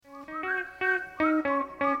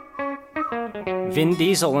Vin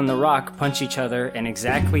Diesel and The Rock punch each other an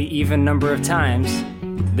exactly even number of times.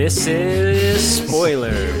 This is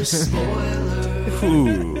Spoilers.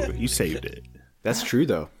 Ooh, you saved it. That's true,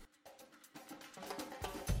 though.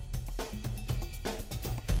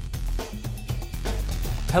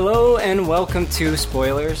 Hello and welcome to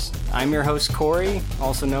Spoilers. I'm your host Corey,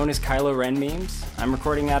 also known as Kylo Ren Memes. I'm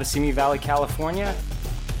recording out of Simi Valley, California.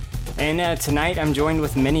 And tonight I'm joined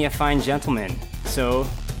with many a fine gentleman. So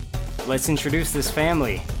let's introduce this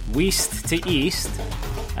family. West to East.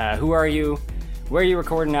 Who are you? Where are you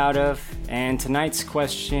recording out of? And tonight's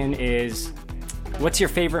question is, what's your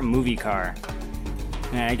favorite movie car?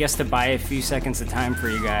 And I guess to buy a few seconds of time for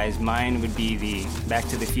you guys, mine would be the Back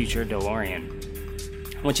to the Future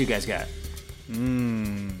DeLorean. What you guys got?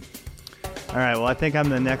 All right, well, I think I'm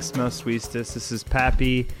the next most Weestus. This is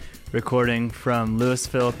Pappy recording from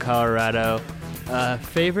Louisville, Colorado.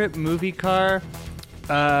 Favorite movie car?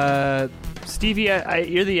 Stevie,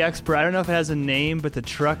 you're the expert. I don't know if it has a name, but the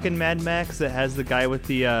truck in Mad Max that has the guy with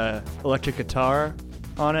the electric guitar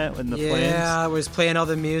on it and the flames. Yeah, I was playing all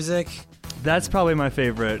the music. That's probably my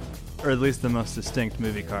favorite, or at least the most distinct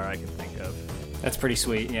movie car I can think of. That's pretty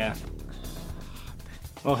sweet, yeah.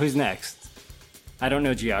 Well, who's next? I don't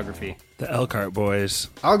know geography. The Elkhart boys.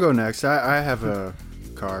 I'll go next. I have a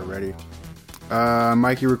car ready.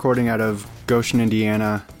 Mikey recording out of Goshen,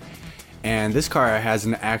 Indiana. And this car has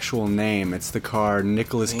an actual name. It's the car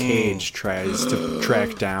Nicolas Cage tries to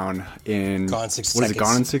track down in... Gone in 60 Seconds. What is it,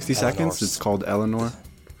 Gone in 60 Seconds? It's called Eleanor.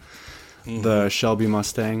 The Shelby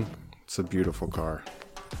Mustang. It's a beautiful car.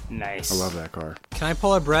 Nice. I love that car. Can I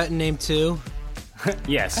pull a Brett and name two?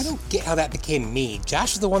 Yes. I don't get how that became me.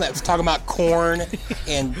 Josh is the one that was talking about corn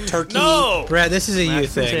and turkey. No! Brett, this is a you Mashed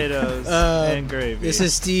thing. potatoes and gravy. This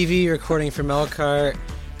is Stevie recording from Elkhart.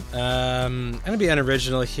 I'm going to be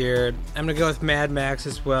unoriginal here. I'm going to go with Mad Max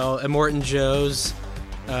as well. Immortan Joe's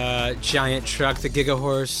giant truck, the Giga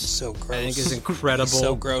Horse. So gross. I think is incredible.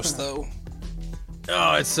 So gross, though.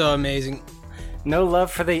 Oh, it's so amazing. No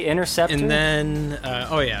love for the Interceptor? And then,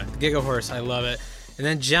 Giga Horse, I love it. And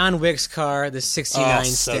then John Wick's car, the 69 Oh,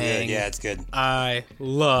 so Stang. good. Yeah, it's good. I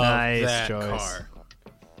love Nice that choice. car.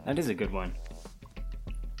 That is a good one.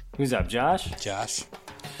 Who's up, Josh? Josh.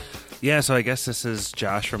 Yeah, so I guess this is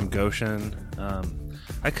Josh from Goshen.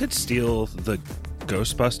 I could steal the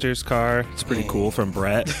Ghostbusters car. It's pretty cool from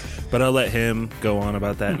Brett, but I'll let him go on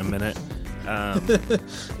about that in a minute.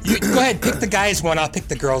 You, go ahead, pick the guy's one. I'll pick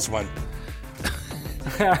the girl's one.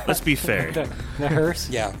 Let's be fair. The hearse?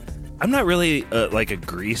 Yeah. I'm not really like a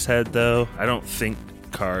greasehead, though. I don't think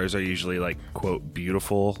cars are usually like quote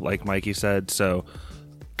beautiful, like Mikey said. So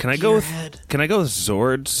can I go with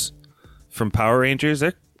Zords from Power Rangers?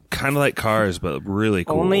 They're kind of like cars, but really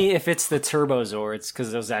cool. Only if it's the Turbo Zords,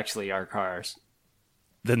 because those actually are cars.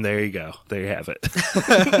 Then there you go. There you have it.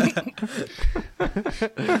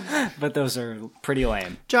 But those are pretty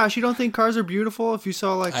lame. Josh, you don't think cars are beautiful? If you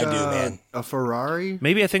saw like I do, man. a Ferrari?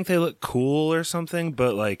 Maybe I think they look cool or something,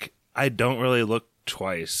 but like I don't really look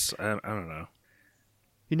twice. I don't know.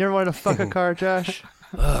 You never wanted to fuck a car, Josh?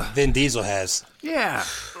 Vin Diesel has. Yeah.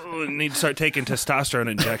 Oh, I need to start taking testosterone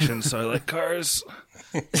injections, so I like cars.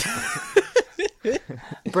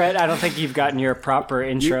 Brett, I don't think you've gotten your proper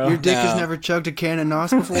intro. Your dick has No. never chugged a can of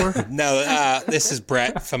NOS before? No, this is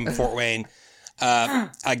Brett from Fort Wayne.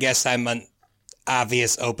 I guess I'm an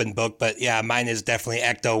obvious open book, but yeah, mine is definitely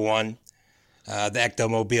Ecto-1, the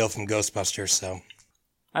Ecto-mobile from Ghostbusters. So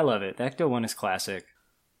I love it. The Ecto one is classic.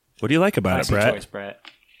 What do you like about Classic it, Brett? choice,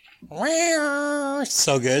 Brett.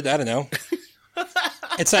 so good. I don't know.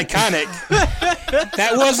 It's iconic.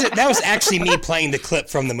 That was actually me playing the clip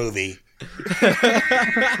from the movie.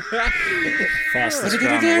 Fastest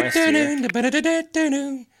car on the West here.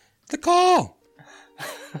 The call.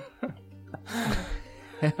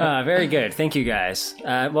 Very good. Thank you, guys.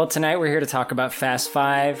 Well, tonight we're here to talk about Fast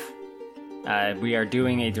 5. We are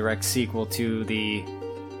doing a direct sequel to the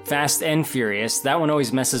Fast and Furious. That one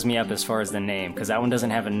always messes me up as far as the name, because that one doesn't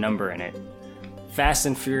have a number in it. Fast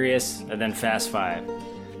and Furious, and then Fast 5.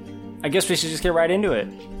 I guess we should just get right into it.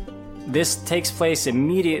 This takes place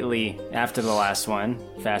immediately after the last one,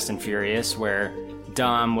 Fast and Furious, where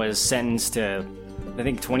Dom was sentenced to, I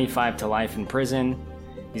think, 25 to life in prison.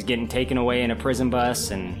 He's getting taken away in a prison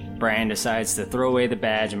bus, and Brian decides to throw away the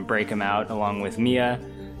badge and break him out, along with Mia,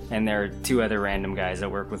 and there are two other random guys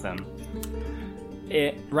that work with him.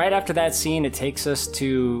 Right after that scene, it takes us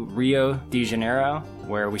to Rio de Janeiro,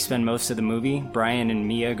 where we spend most of the movie. Brian and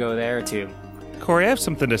Mia go there to... Corey, I have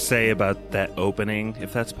something to say about that opening,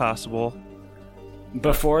 if that's possible.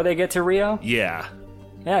 Before they get to Rio? Yeah.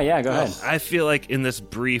 Yeah, go ahead. I feel like in this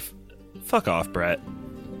brief... Fuck off, Brett.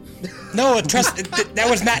 No, trust. That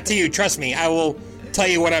was not to you. Trust me. I will tell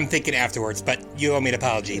you what I'm thinking afterwards. But you owe me an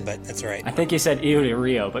apology. But that's all right. I think you said ew to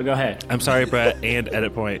Rio, but go ahead. I'm sorry, Brett, and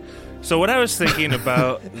edit point. So what I was thinking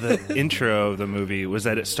about the intro of the movie was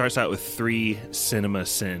that it starts out with 3 cinema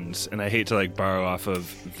sins, and I hate to like borrow off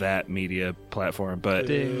of that media platform, but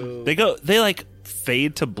they like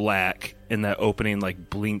fade to black in that opening like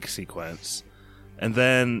blink sequence, and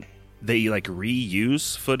then they like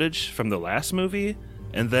reuse footage from the last movie,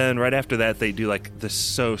 and then right after that they do like this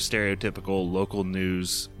so stereotypical local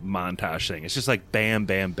news montage thing. It's just like bam,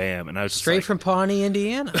 bam, bam, and I was just Straight like, from Pawnee,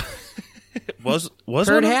 Indiana. was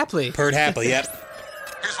Perd Hapley. Perd Hapley, yep.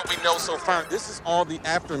 Here's what we know so far. This is all the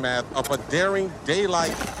aftermath of a daring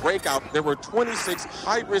daylight breakout. There were 26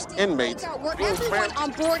 high-risk inmates. Where everyone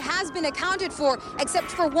on board has been accounted for, except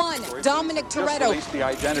for one, Dominic Toretto. Just released the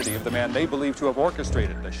identity of the man they believe to have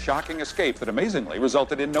orchestrated the shocking escape that amazingly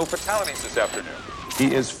resulted in no fatalities this afternoon.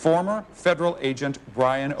 He is former federal agent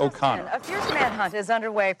Brian O'Connor. A fierce manhunt is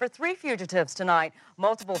underway for 3 fugitives tonight.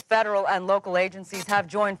 Multiple federal and local agencies have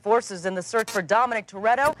joined forces in the search for Dominic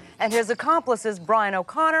Toretto and his accomplices Brian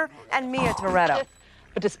O'Connor and Mia Toretto.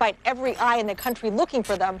 But despite every eye in the country looking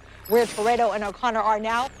for them, where Toretto and O'Connor are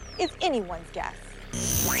now is anyone's guess.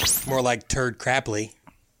 More like Turd Crapley.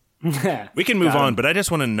 We can move on, but I just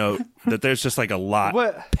want to note that there's just like a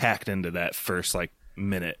lot packed into that first like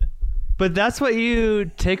minute. But that's what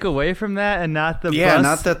you take away from that, and not the Yeah, bus?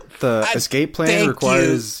 not that the escape plan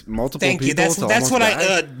requires multiple Thank people. you. That's what die.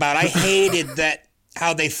 I about. I hated that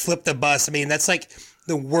how they flipped the bus. I mean, that's like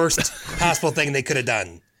the worst possible thing they could have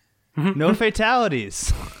done. No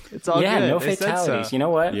fatalities. It's all Yeah, good. no They said fatalities. so. You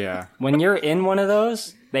know what? Yeah. When you're in one of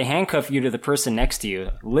those, they handcuff you to the person next to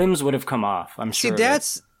you. Limbs would have come off, I'm See, sure.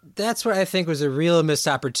 that's what I think was a real missed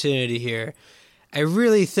opportunity here. I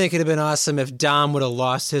really think it'd have been awesome if Dom would have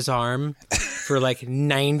lost his arm for like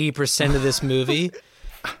 90% of this movie.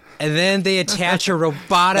 And then they attach a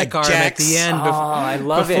robotic arm at the end I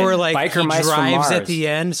love before it. like Biker he mice from drives Mars. at the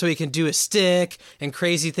end so he can do a stick and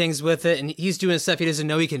crazy things with it. And he's doing stuff he doesn't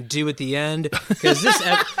know he can do at the end. Because this,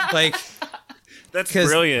 like... That's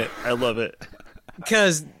brilliant. I love it.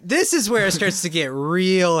 Because this is where it starts to get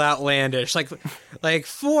real outlandish. Like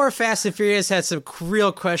 4 Fast and Furious had some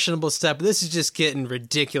real questionable stuff, but this is just getting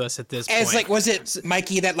ridiculous at this point. As like, was it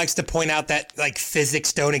Mikey that likes to point out that like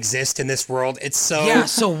physics don't exist in this world? It's so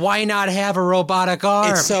so why not have a robotic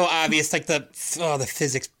arm? It's so obvious. Like the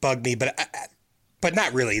physics bug me, but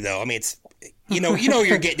not really though. I mean, it's you know what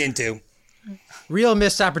you're getting into. Real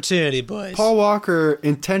missed opportunity, boys. Paul Walker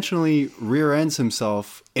intentionally rear ends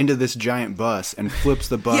himself into this giant bus and flips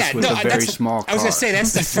the bus with a very small car. I was going to say,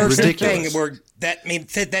 that's the first thing where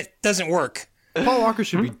that doesn't work. Paul Walker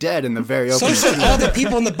should be dead in the very So opening should scene. all the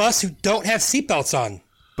people in the bus who don't have seatbelts on.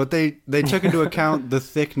 But they took into account the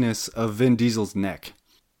thickness of Vin Diesel's neck.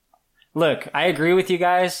 Look, I agree with you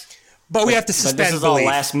guys. But we have to suspend But this is belief.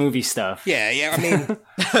 all last movie stuff. Yeah, I mean...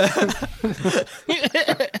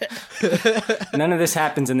 None of this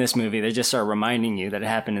happens in this movie. They just start reminding you that it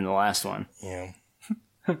happened in the last one. Yeah.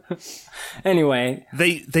 Anyway.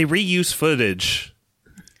 They reuse footage.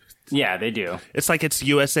 Yeah, they do. It's like it's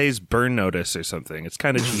USA's Burn Notice or something. It's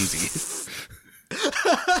kind of cheesy.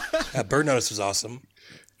 Burn Notice was awesome.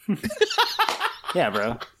 Yeah,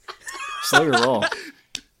 bro. Slow your roll.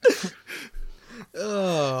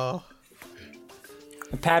 Oh.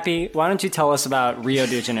 Pappy, why don't you tell us about Rio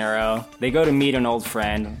de Janeiro? They go to meet an old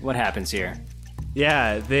friend. What happens here?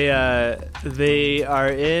 Yeah, they are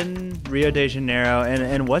in Rio de Janeiro,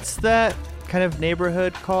 and what's that kind of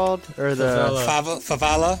neighborhood called? Or the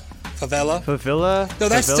Favela? No,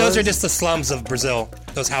 those are just the slums of Brazil.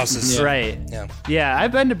 Those houses. Yeah. Right. Yeah. Yeah,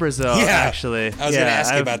 I've been to Brazil, actually. I was going to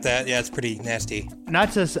ask you about that. Yeah, it's pretty nasty.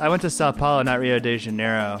 I went to Sao Paulo, not Rio de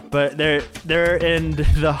Janeiro, but they're in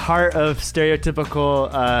the heart of stereotypical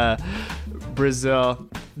Brazil.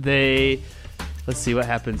 Let's see what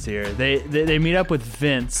happens here. They meet up with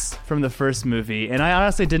Vince from the first movie, and I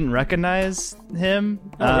honestly didn't recognize him.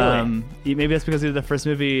 Oh, really? Maybe that's because he was the first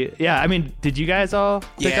movie. Yeah, I mean, did you guys all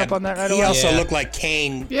pick up on that right away? He also looked like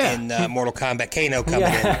Kane in Mortal Kombat. Kano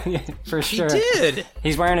coming in. For sure. He did.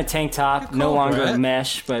 He's wearing a tank top, no longer Brett. a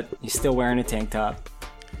mesh, but he's still wearing a tank top.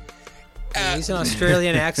 He's an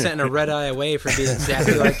Australian accent and a red eye away from being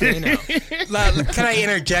exactly like Kano. Can I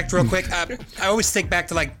interject real quick? I always think back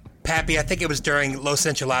to like Pappy. I think it was during Los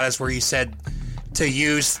Enchiladas where you said to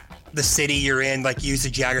use the city you're in, like use the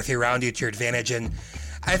geography around you to your advantage. And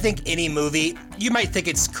I think any movie, you might think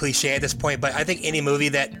it's cliche at this point, but I think any movie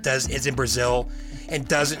that is in Brazil and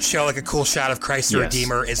doesn't show like a cool shot of Christ the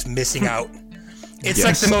Redeemer is missing out. It's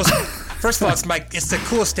like the most First of all, it's the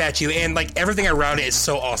coolest statue, and like everything around it is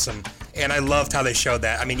so awesome. And I loved how they showed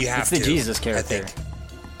that. I mean, you have to. It's the Jesus character. I think.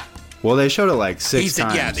 Well, they showed it like six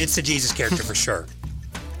times. Yeah, it's the Jesus character for sure.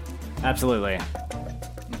 Absolutely.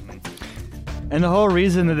 And the whole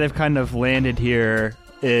reason that they've kind of landed here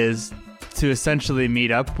is to essentially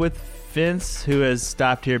meet up with Vince, who has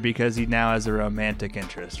stopped here because he now has a romantic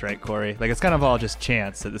interest, right, Corey? Like, it's kind of all just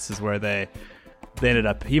chance that this is where they ended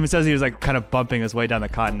up. He even says he was like kind of bumping his way down the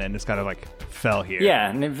continent and just kind of like fell here. Yeah,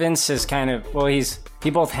 and Vince is kind of, well, he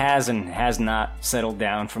both has and has not settled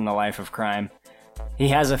down from the life of crime. He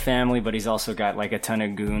has a family, but he's also got like a ton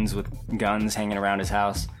of goons with guns hanging around his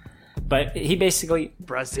house. But he basically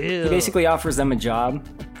offers them a job,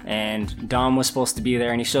 and Dom was supposed to be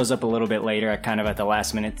there, and he shows up a little bit later, kind of at the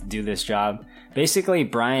last minute to do this job. Basically,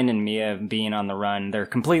 Brian and Mia being on the run, they're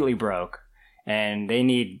completely broke, and they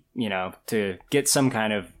need, to get some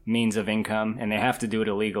kind of means of income, and they have to do it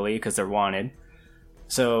illegally because they're wanted.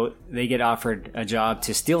 So they get offered a job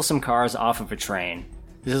to steal some cars off of a train.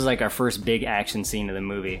 This is like our first big action scene of the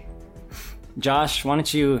movie. Josh, why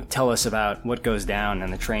don't you tell us about what goes down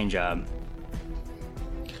in the train job?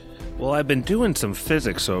 Well, I've been doing some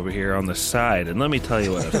physics over here on the side, and let me tell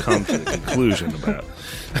you what I've come to the conclusion about.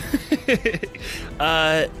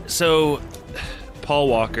 So, Paul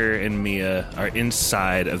Walker and Mia are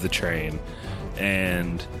inside of the train,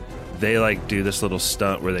 and they do this little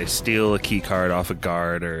stunt where they steal a key card off a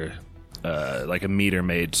guard or like a meter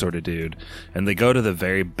maid sort of dude, and they go to the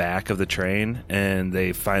very back of the train and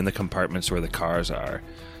they find the compartments where the cars are.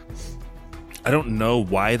 I don't know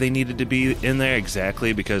why they needed to be in there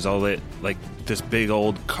exactly, because this big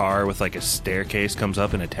old car with a staircase comes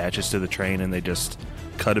up and attaches to the train, and they just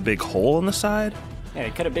cut a big hole in the side. Yeah,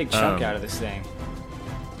 they cut a big chunk out of this thing.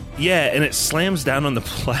 Yeah, and it slams down on the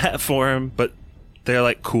platform, but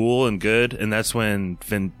they're cool and good, and that's when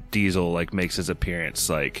Vin Diesel makes his appearance,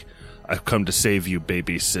 I've come to save you,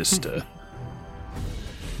 baby sister.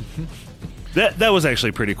 That was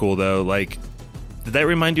actually pretty cool, though. Did that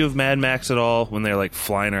remind you of Mad Max at all, when they're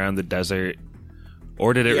flying around the desert?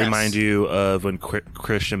 Or did it remind you of when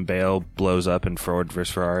Christian Bale blows up in Ford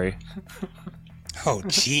vs. Ferrari? Oh,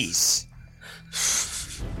 jeez.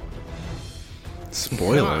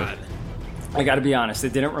 Spoiler. I gotta be honest,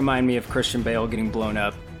 it didn't remind me of Christian Bale getting blown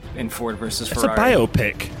up in Ford vs. Ferrari. It's a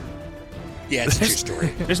biopic. Yeah, it's a true story.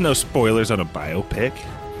 There's no spoilers on a biopic.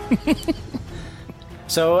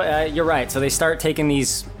 So, you're right. So they start taking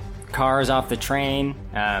these cars off the train.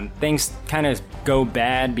 Things kind of go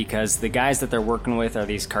bad because the guys that they're working with are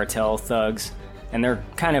these cartel thugs, and they're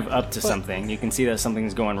kind of up to something. You can see that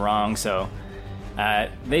something's going wrong, so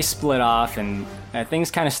they split off, and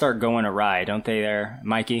things kind of start going awry, don't they there,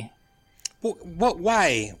 Mikey? What?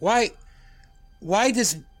 Why? Why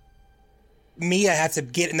does Mia have to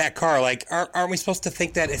get in that car? Aren't we supposed to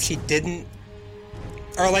think that if she didn't,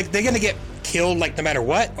 are they gonna get killed no matter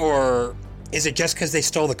what, or is it just because they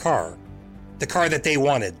stole the car that they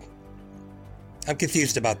wanted? I'm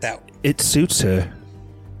confused about that. It suits her.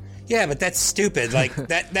 Yeah, but that's stupid.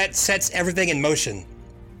 that sets everything in motion.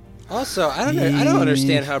 Also, I don't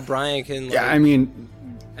understand how Brian can. Yeah, I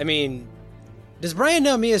mean, does Brian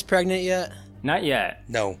know Mia's pregnant yet? Not yet.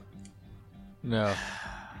 No. I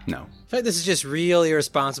feel like this is just real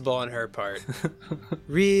irresponsible on her part.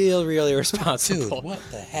 real irresponsible. Dude, what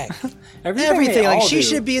the heck? Everything. She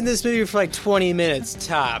should be in this movie for 20 minutes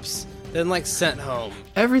tops, then sent home.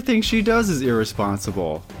 Everything she does is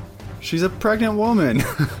irresponsible. She's a pregnant woman.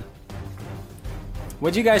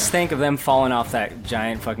 What'd you guys think of them falling off that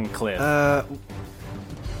giant fucking cliff?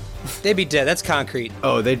 They'd be dead. That's concrete.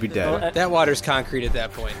 Oh, they'd be dead. That water's concrete at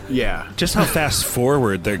that point. Yeah. Just how fast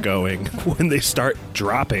forward they're going when they start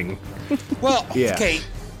dropping. Well, yeah. Okay.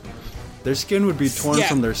 Their skin would be torn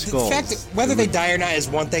from their skulls. The fact that whether they die or not is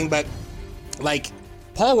one thing, but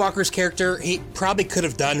Paul Walker's character, he probably could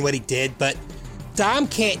have done what he did, but Dom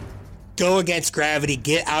can't go against gravity,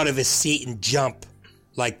 get out of his seat, and jump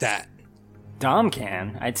like that. Dom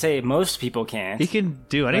can. I'd say most people can. He can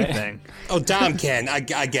do anything. Oh, Dom can,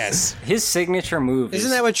 I guess. His signature move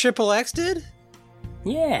Isn't that what Triple X did?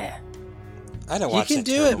 Yeah. I don't watch He can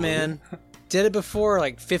that do it, movie. man. Did it before,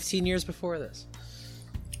 15 years before this.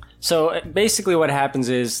 So basically what happens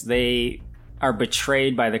is they are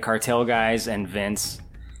betrayed by the cartel guys and Vince,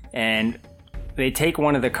 and they take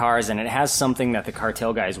one of the cars, and it has something that the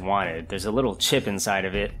cartel guys wanted. There's a little chip inside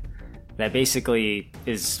of it that basically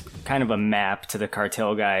is kind of a map to the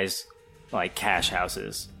cartel guys' cash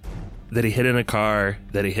houses. That he hid in a car,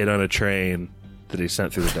 that he hid on a train, that he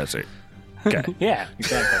sent through the desert. Okay. Yeah,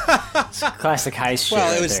 exactly. It's classic heist shit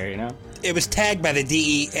Well, it was- there, you know? It was tagged by the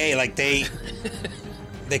DEA,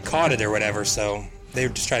 they caught it or whatever, so they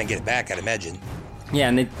were just trying to get it back, I'd imagine. Yeah,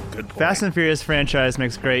 and Fast and Furious franchise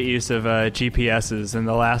makes great use of GPSs, and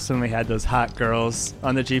the last one we had those hot girls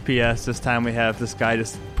on the GPS. This time we have this guy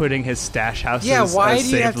just putting his stash houses why as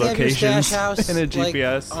do you have saved to have your locations stash house in a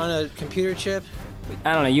GPS. like, on a computer chip?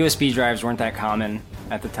 I don't know, USB drives weren't that common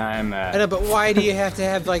at the time. I know, but why do you have to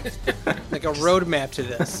have like a roadmap to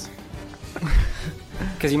this?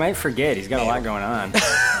 Because you might forget. He's got a lot going on.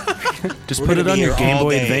 Just put it on your Game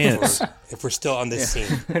Boy Advance. If we're still on this scene.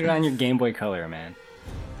 Put it on your Game Boy Color, man.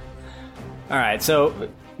 All right, so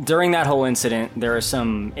during that whole incident, there are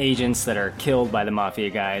some agents that are killed by the Mafia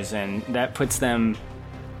guys, and that puts them,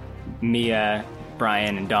 Mia,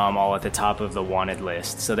 Brian, and Dom all at the top of the wanted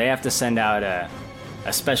list. So they have to send out a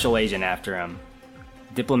special agent after him.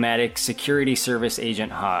 Diplomatic Security Service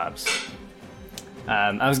Agent Hobbs.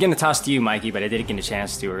 I was going to toss to you, Mikey, but I didn't get a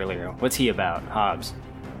chance to earlier. What's he about, Hobbs?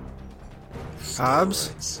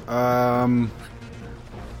 Hobbs?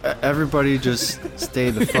 Everybody just stay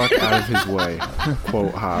the fuck out of his way.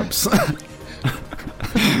 Quote Hobbs.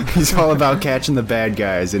 He's all about catching the bad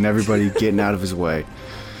guys and everybody getting out of his way.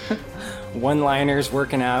 One-liners,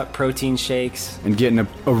 working out, protein shakes. And getting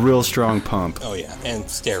a real strong pump. Oh, yeah, and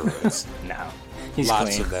steroids. No, he's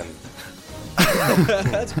Lots clean. of them.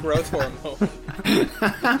 That's growth hormone.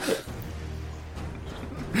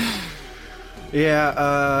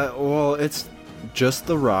 Yeah, well, it's just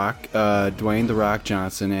The Rock, Dwayne The Rock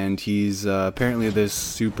Johnson, and he's apparently this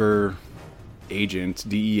super agent,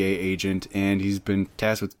 DEA agent, and he's been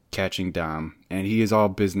tasked with catching Dom, and he is all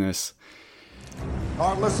business.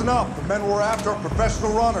 All right, listen up. The men we're after are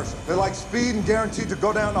professional runners. They like speed and guaranteed to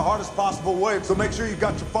go down the hardest possible way, so make sure you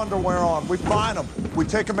got your underwear on. We find them, we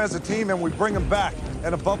take them as a team, and we bring them back.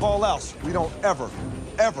 And above all else, we don't ever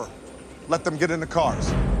let them get in the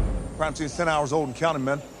cars. Crime scene's 10 hours old and counting,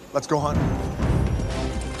 men. Let's go hunt.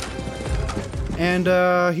 And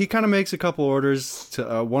he kind of makes a couple orders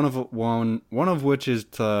to one of which is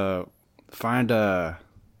to find a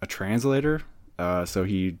translator. So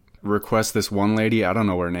he requests this one lady. I don't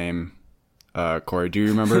know her name. Corey, do you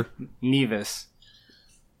remember? Nevis.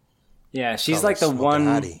 Yeah, she's like the one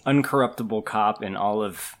uncorruptible cop in all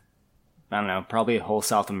of, I don't know, probably whole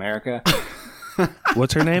South America.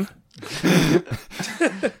 What's her name?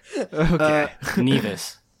 Okay.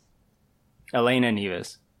 Nevis. Elena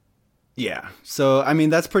Nevis. Yeah. So, I mean,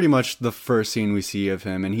 that's pretty much the first scene we see of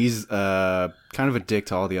him, and he's kind of a dick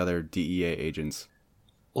to all the other DEA agents.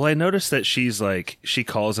 Well, I noticed that she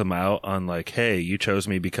calls him out on like, hey, you chose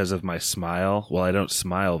me because of my smile. Well, I don't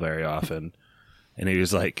smile very often. And he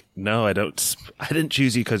was like, no, I didn't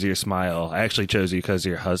choose you because of your smile. I actually chose you because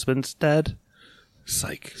your husband's dead. It's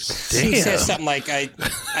like, damn. He says something like, I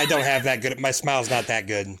don't have that good, my smile's not that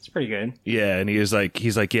good. It's pretty good. Yeah, and he's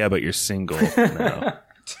like, yeah, but you're single now.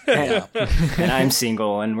 Yeah. And I'm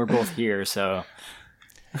single, and we're both here, so...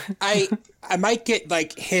 I might get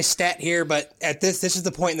like his stat here, but at this is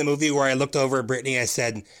the point in the movie where I looked over at Brittany. I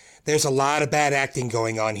said, "There's a lot of bad acting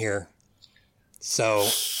going on here." So,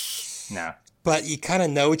 no, but you kind of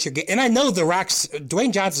know what you're getting. And I know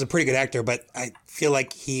Dwayne Johnson's a pretty good actor, but I feel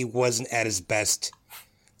like he wasn't at his best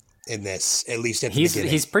in this, at least at the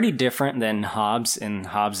beginning. He's pretty different than Hobbs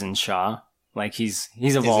and Shaw. Like he's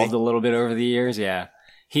evolved a little bit over the years. Yeah,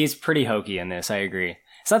 he's pretty hokey in this. I agree.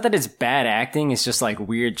 It's not that it's bad acting, it's just like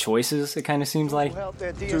weird choices, it kind of seems like.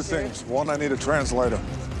 Two things. One, I need a translator.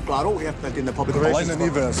 Claro, voy a pedir the public Elena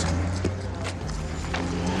Neves.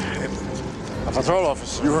 A patrol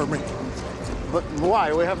officer. You heard me. But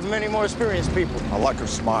why? We have many more experienced people. I like her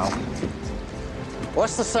smile.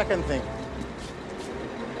 What's the second thing?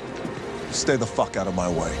 Stay the fuck out of my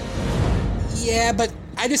way. Yeah, but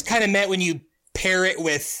I just kind of meant when you pair it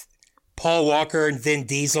with Paul Walker and Vin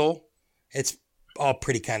Diesel, it's all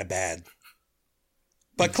pretty kind of bad,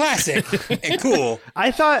 but classic and cool.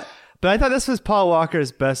 I thought this was Paul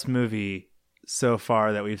Walker's best movie so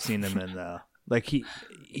far that we've seen him in, though. Like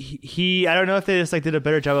he I don't know if they just like did a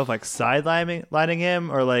better job of like sidelining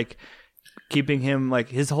him or like keeping him like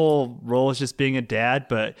his whole role is just being a dad,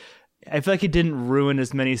 but I feel like he didn't ruin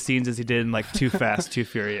as many scenes as he did in like Too Fast, Too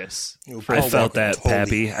Furious. I felt that,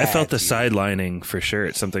 Pappy. I felt the sidelining for sure.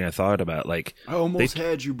 It's something I thought about. Like I almost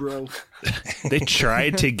had you, bro. They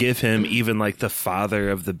tried to give him even like the father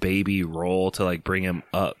of the baby role to like bring him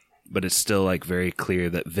up, but it's still like very clear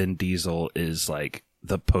that Vin Diesel is like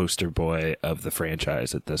the poster boy of the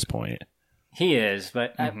franchise at this point. He is,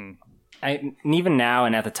 but I even now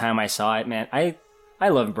and at the time I saw it, man, I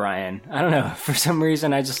love Brian. I don't know, for some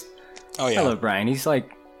reason I love Brian. He's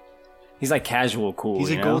like casual cool.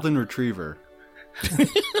 He's a golden retriever.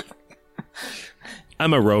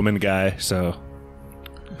 I'm a Roman guy, so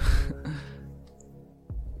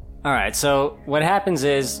All right, so what happens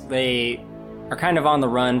is they are kind of on the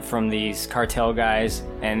run from these cartel guys,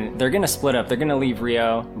 and they're going to split up. They're going to leave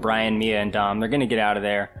Rio, Brian, Mia, and Dom. They're going to get out of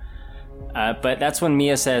there. But that's when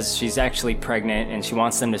Mia says she's actually pregnant, and she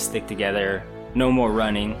wants them to stick together. No more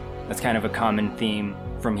running. That's kind of a common theme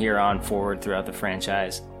from here on forward throughout the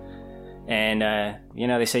franchise. And,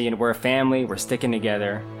 they say, we're a family, we're sticking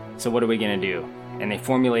together, so what are we going to do? And they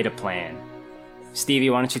formulate a plan.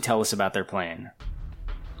 Stevie, why don't you tell us about their plan?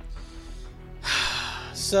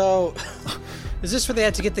 So, is this where they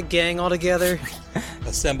had to get the gang all together?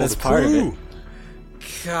 Assemble That's the part of crew.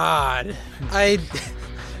 it. God, I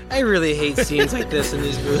really hate scenes like this in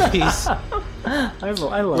these movies. I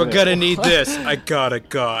love We're it. gonna need this. I got a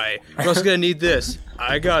guy. We're also gonna need this.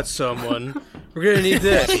 I got someone. We're gonna need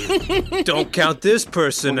this. Don't count this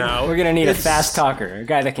person out. We're gonna need a fast talker, a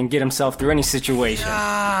guy that can get himself through any situation.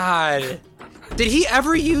 God. Did he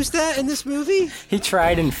ever use that in this movie? He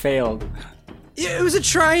tried and failed. Yeah, it was a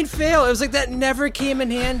try and fail. It was like that never came in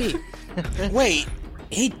handy. Wait,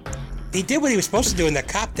 he did what he was supposed to do in the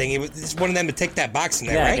cop thing. He just wanted them to take that box in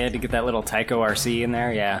there, Yeah, right? they had to get that little Tycho RC in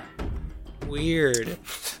there, yeah. Weird.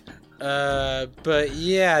 But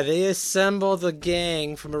yeah, they assemble the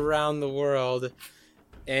gang from around the world,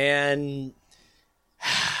 and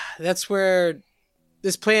that's where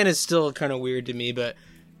this plan is still kind of weird to me, but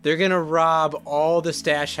they're gonna rob all the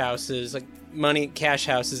stash houses, like money cash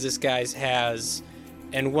houses this guy's has,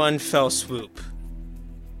 in one fell swoop.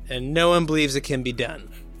 And no one believes it can be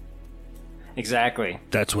done. Exactly.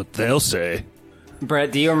 That's what they'll say.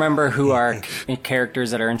 Brett, do you remember who our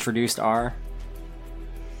characters that are introduced are?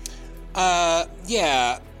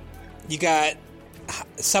 Yeah. You got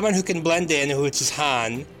someone who can blend in, which is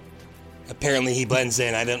Han. Apparently he blends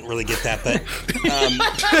in. I don't really get that, but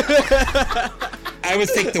I would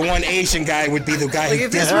think the one Asian guy would be the guy Like who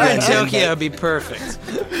if this doesn't were in blend in, Tokyo, it'd be perfect.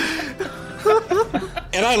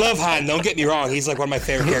 And I love Han, don't get me wrong. He's like one of my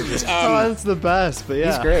favorite characters. Oh, that's the best, but yeah.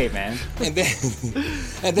 He's great, man. And then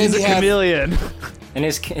He's you a have, chameleon. And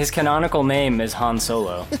his canonical name is Han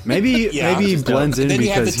Solo. Maybe Yeah, he just blends in Then you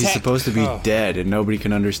have because the he's tech- supposed to be Oh. dead and nobody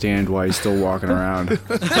can understand why he's still walking around.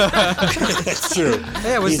 That's true.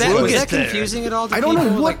 Yeah, was He's that always there. confusing at all to I don't people?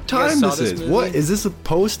 know what Like, you guys time saw this is. movie? What is this, a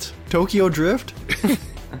post Tokyo Drift?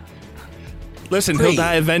 Listen, Pre. he'll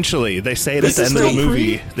die eventually. They say it This at the is end of the still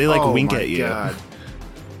movie. pre? They like Oh wink my at you. God.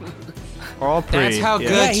 All pre. That's how yeah.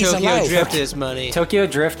 good Yeah, he's Tokyo alive. Drift is, money. Tokyo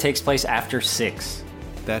Drift takes place after 6.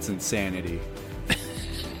 That's insanity.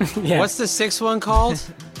 Yeah. What's the sixth one called?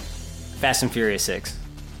 Fast and Furious 6?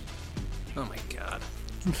 Oh my god.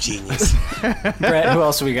 Genius. Brett, who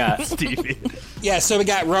else we got? Stevie. Yeah, so we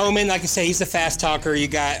got Roman. Like I say, he's the fast talker. You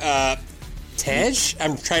got Tej.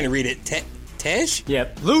 I'm trying to read it. Tej?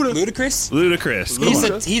 Yep. Ludacris? Ludicrous.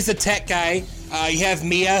 He's the tech guy. You have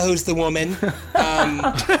Mia, who's the woman.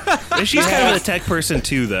 She's kind of a tech person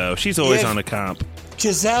too, though. She's always Yeah. on a comp.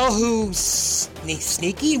 Giselle, who's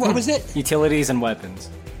sneaky? What was it? Utilities and weapons.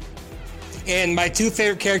 And my two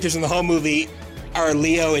favorite characters in the whole movie are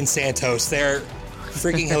Leo and Santos. They're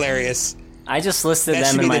freaking hilarious. I just listed That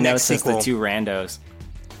them should in be my the next notes as the sequel. two randos.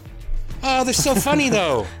 Oh, they're so funny,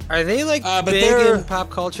 though. Are they like but big they're- in pop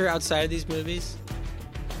culture outside of these movies?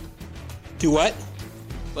 Do what?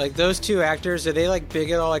 Like those two actors, are they like big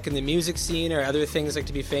at all, like in the music scene or other things like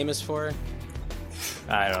to be famous for?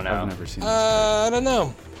 I don't know. I've never seen I don't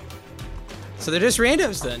know. So they're just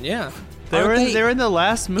randos then, yeah. They were they? in the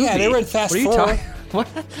last movie. Yeah, they were in Fast What are you Four. talking? What?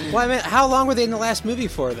 Well, I mean, how long were they in the last movie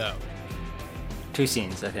for, though? 2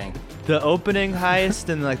 scenes, I think. The opening heist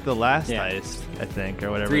and like the last Yeah. heist, I think,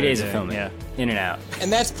 or whatever. 3 days they're of doing. filming. Yeah. In and out. And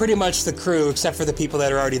that's pretty much the crew, except for the people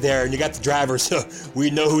that are already there. And you got the driver, so we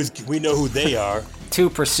know who they are. 2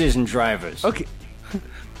 precision drivers. Okay.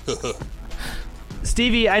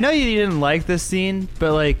 Stevie, I know you didn't like this scene,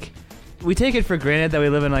 but like, we take it for granted that we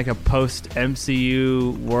live in like a post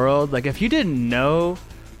MCU world. Like, if you didn't know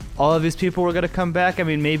all of these people were gonna come back, I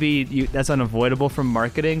mean, maybe that's unavoidable from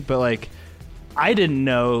marketing, but like, I didn't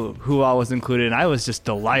know who all was included, and I was just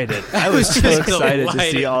delighted. I was so excited to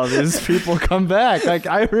see all these people come back. Like,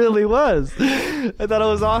 I really was. I thought it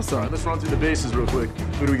was awesome. All right, let's run through the bases real quick.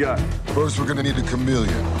 Who do we got? First, we're gonna need a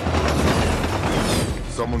chameleon.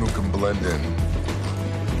 Someone who can blend in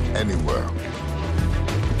anywhere.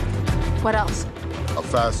 What else? A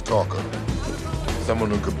fast talker. Someone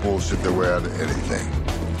who can bullshit their way out of anything.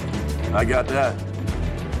 I got that.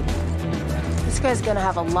 This guy's gonna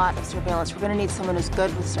have a lot of surveillance. We're gonna need someone who's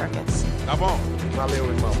good with circuits.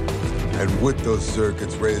 And with those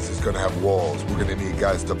circuits, Reyes is gonna have walls. We're gonna need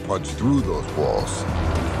guys to punch through those walls.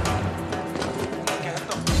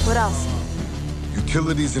 What else? You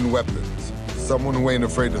Utilities and weapons. Someone who ain't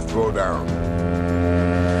afraid to throw down.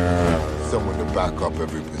 Someone to back up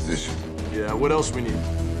every position. Yeah, what else we need?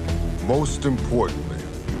 Most importantly,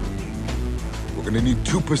 we're gonna need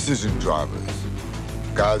 2 precision drivers.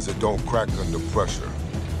 Guys that don't crack under pressure.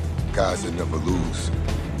 Guys that never lose.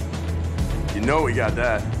 You know we got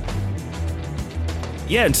that.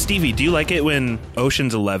 Yeah, and Stevie, do you like it when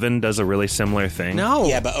Ocean's 11 does a really similar thing? No.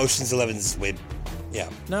 Yeah, but Ocean's 11 is way... Yeah.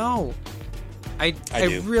 No. I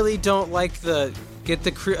do. really don't like the get the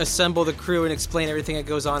crew, assemble the crew, and explain everything that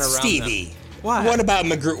goes on around Stevie. them. What? What about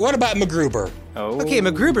MacGruber? Oh. Okay,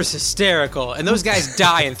 MacGruber's hysterical, and those guys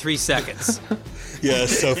die in 3 seconds. Yeah,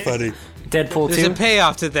 it's so funny. Deadpool 2? There's a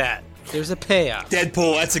payoff to that. There's a payoff.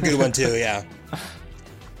 Deadpool, that's a good one too, yeah.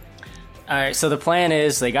 All right, so the plan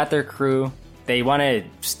is they got their crew. They want to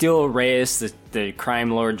steal Reyes, the crime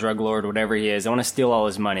lord, drug lord, whatever he is. They want to steal all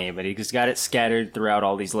his money, but he's got it scattered throughout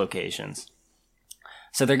all these locations.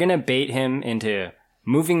 So they're going to bait him into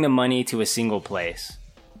moving the money to a single place.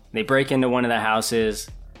 They break into one of the houses.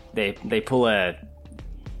 They pull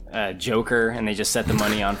a Joker, and they just set the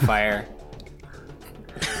money on fire.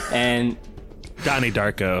 And Donnie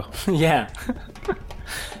Darko. Yeah.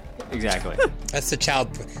 Exactly. That's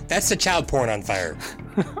the child porn on fire.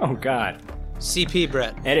 Oh God. CP,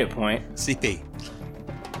 Brett. Edit point. CP.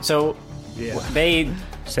 So they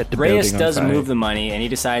Set the Reyes building on does fire. move the money, and he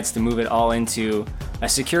decides to move it all into a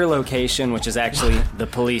secure location, which is actually the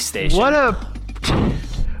police station.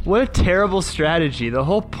 What a terrible strategy. The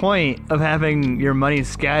whole point of having your money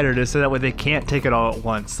scattered is so that way they can't take it all at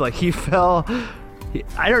once. Like,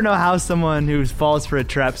 I don't know how someone who falls for a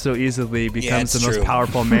trap so easily becomes the most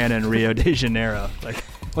powerful man in Rio de Janeiro. Like,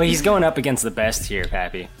 well, he's going up against the best here,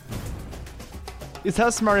 Pappy. He's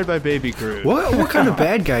outsmarted by Baby Groot. What kind of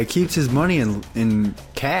bad guy keeps his money in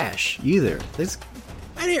cash either?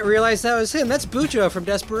 I didn't realize that was him. That's Bujo from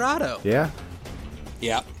Desperado. Yeah.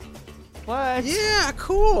 Yeah. What? Yeah,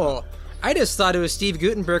 cool. I just thought it was Steve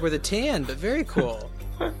Guttenberg with a tan, but very cool.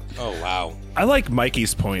 Oh, wow. I like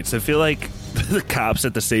Mikey's points. I feel like the cops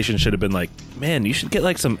at the station should have been like, man, you should get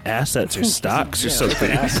like some assets or stocks or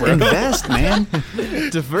something. Invest, man.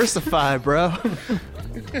 Diversify, bro.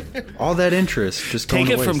 All that interest just Take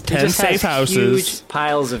going it from waste. 10 Just safe has houses. huge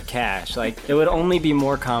piles of cash. Like, it would only be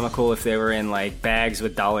more comical if they were in like bags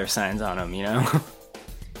with dollar signs on them, you know?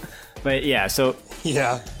 But yeah, so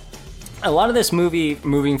yeah, a lot of this movie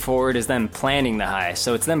moving forward is them planning the heist.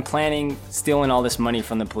 So it's them planning, stealing all this money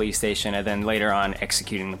from the police station, and then later on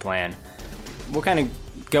executing the plan. We'll kind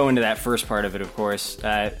of go into that first part of it, of course.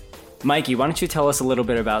 Mikey, why don't you tell us a little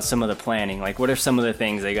bit about some of the planning? Like, what are some of the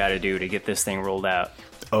things they got to do to get this thing rolled out?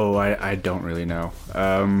 Oh, I don't really know.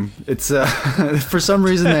 It's for some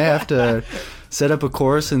reason they have to set up a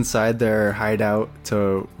course inside their hideout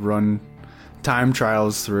to run time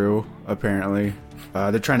trials through. Apparently,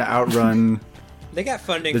 they're trying to outrun. They got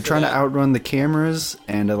funding. They're for trying that. to outrun the cameras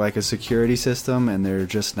and like a security system, and they're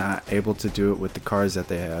just not able to do it with the cars that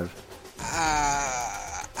they have.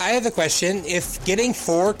 I have a question. If getting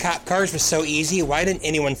 4 cop cars was so easy, why didn't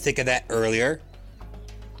anyone think of that earlier?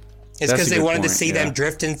 It's That's because a they good wanted to point, see yeah. them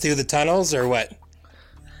drifting through the tunnels, or what?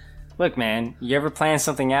 Look, man, you ever plan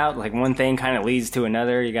something out? Like, one thing kind of leads to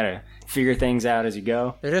another. You got to figure things out as you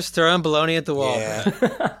go. They're just throwing baloney at the wall.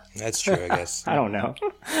 Yeah, that's true, I guess. I don't know.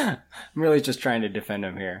 I'm really just trying to defend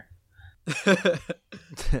them here.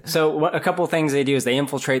 So a couple things they do is they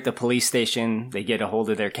infiltrate the police station. They get a hold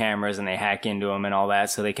of their cameras and they hack into them and all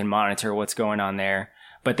that so they can monitor what's going on there.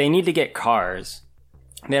 But they need to get cars.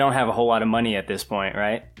 They don't have a whole lot of money at this point,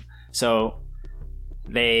 right? So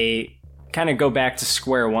they kind of go back to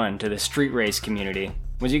square one, to the street race community.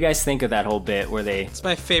 What do you guys think of that whole bit where they... It's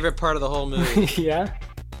my favorite part of the whole movie. Yeah?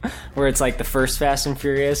 Where it's like the first Fast and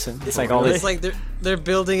Furious, and it's like all It's this... like they're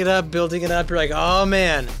building it up. You're like, oh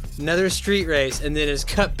man, another street race, and then it's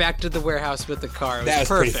cut back to the warehouse with the car. It That was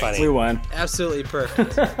perfect. pretty funny. We won. Absolutely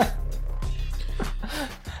perfect.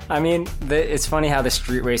 I mean, it's funny how the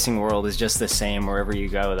street racing world is just the same wherever you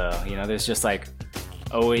go, though. You know, there's just like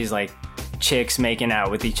always like chicks making out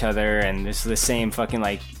with each other, and there's the same fucking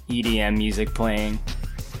like EDM music playing.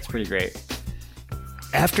 It's pretty great.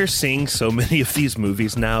 After seeing so many of these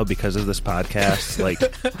movies now because of this podcast, like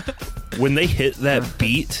when they hit that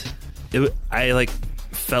beat, I like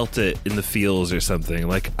felt it in the feels or something.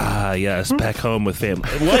 Like, yes, back home with family.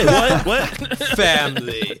 What?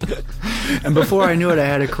 Family. And before I knew it, I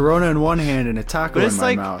had a Corona in one hand and a taco in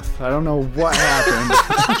my mouth. I don't know what happened.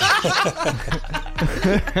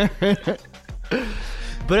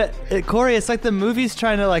 But Corey, it's like the movie's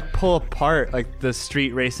trying to like pull apart like the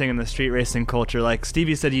street racing and the street racing culture. Like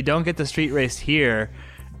Stevie said, you don't get the street race here,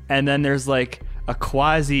 and then there's like a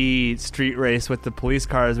quasi street race with the police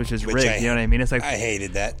cars, which is rigged. You know what I mean? It's like I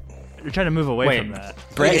hated that. You're trying to move away from that.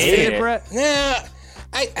 Brett hated it. Brett? Yeah.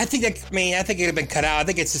 I think that. I mean, I think it would have been cut out. I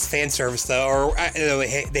think it's just fan service, though, or they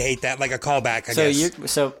hate that, like a callback. I guess.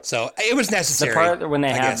 So it was necessary. The part when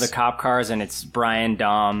they have the cop cars and it's Brian,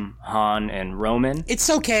 Dom, Han, and Roman. It's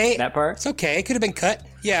okay. That part. It's okay. It could have been cut.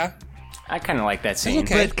 Yeah. I kind of like that scene.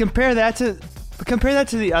 Okay. But compare that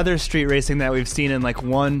to the other street racing that we've seen in like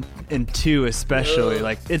 1 and 2 especially.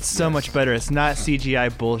 Like it's so much better. It's not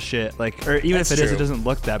CGI bullshit. Like, or even if it is, it doesn't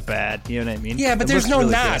look that bad. You know what I mean? Yeah, but there's no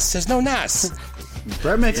NOS. There's no NOS.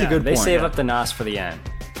 Brett makes a good they point. They save up the NOS for the end.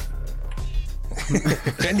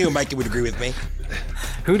 I knew Mikey would agree with me.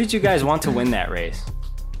 Who did you guys want to win that race?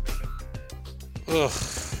 Ugh.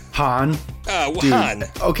 Han. Dude. Han.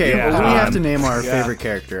 Okay, Yeah, we Han. have to name our favorite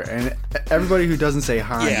character, and everybody who doesn't say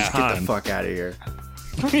Han, just get Han. the fuck out of here.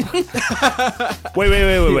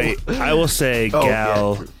 Wait. I will say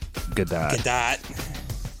Gal Gadot.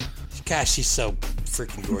 Gadot. Gosh, she's so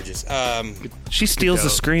freaking gorgeous. She steals the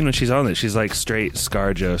screen when she's on it. She's like straight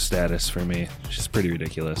ScarJo status for me. She's pretty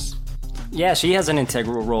ridiculous. Yeah, she has an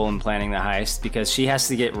integral role in planning the heist because she has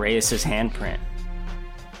to get Reyes' handprint.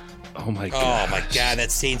 Oh my god. Oh my god,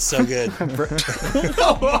 that scene's so good.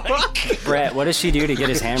 Brett, what does she do to get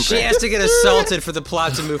his handprint? She has to get assaulted for the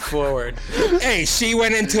plot to move forward. Hey, she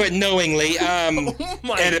went into it knowingly.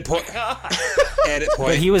 Edit point. Edit point.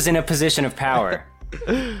 But he was in a position of power.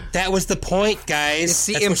 That was the point, guys. It's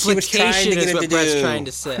the That's what she was trying to implication get is him what to Brett's do. trying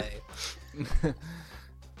to say.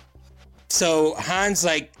 So Han's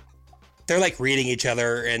like, they're like reading each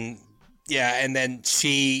other, and then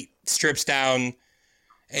she strips down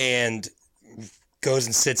and goes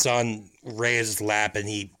and sits on Reyes' lap, and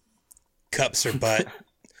he cups her butt,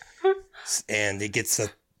 and he gets a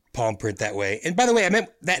palm print that way. And by the way, I meant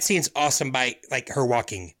that scene's awesome by like her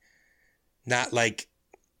walking, not like.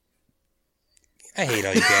 I hate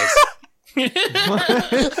all you guys.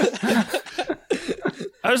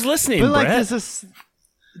 I was listening, But like, Brett.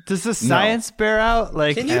 does the science bear out?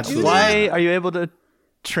 Like, Can you do why are you able to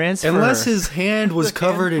transfer? Unless his hand was the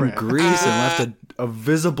covered in handprint. grease and left a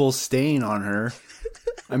visible stain on her.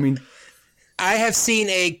 I mean, I have seen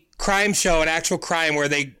a crime show, an actual crime, where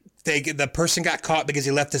the person got caught because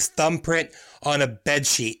he left his thumbprint on a bed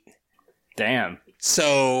sheet. Damn.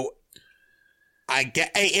 So I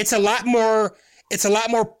get it's a lot more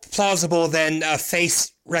plausible than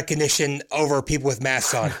face recognition over people with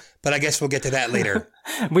masks on. But I guess we'll get to that later.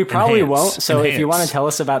 We probably Enhance. won't. So if you Enhance. want to tell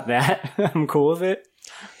us about that, I'm cool with it.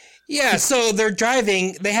 Yeah, so they're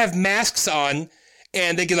driving, they have masks on,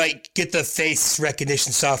 and they can like get the face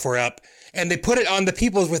recognition software up, and they put it on the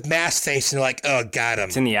people with mask face, and they're like, oh, got him.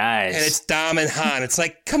 It's in the eyes. And it's Dom and Han. It's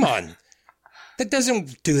like, come on. That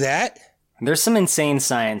doesn't do that. There's some insane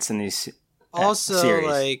science in these Also, series.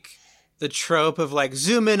 like the trope of like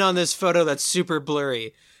zoom in on this photo that's super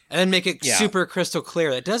blurry and then make it super crystal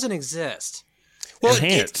clear. That doesn't exist. Well,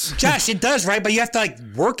 Enhance. Josh, it does, right? But you have to like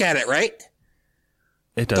work at it, right?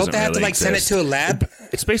 It doesn't Don't they have to really like send it exist. to a lab?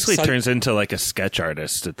 It's basically turns into like a sketch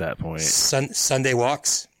artist at that point. Sunday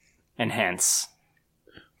walks. Enhance.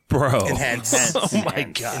 Bro. Enhance. Oh my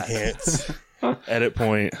god. Enhance. Edit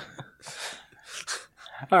point.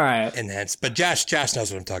 All right. Enhance. But Josh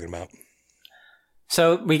knows what I'm talking about.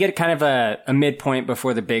 So we get kind of a midpoint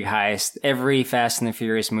before the big heist. Every Fast and the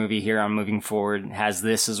Furious movie here on Moving Forward has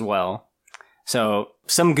this as well. So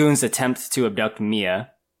some goons attempt to abduct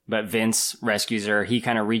Mia, but Vince rescues her. He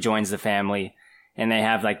kind of rejoins the family, and they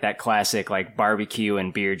have like that classic like barbecue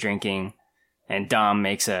and beer drinking. And Dom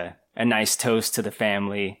makes a nice toast to the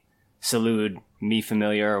family. Salud mi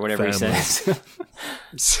familia or whatever he Family.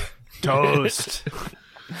 says. Toast.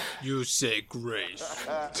 You say grace.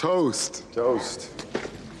 Toast. Toast.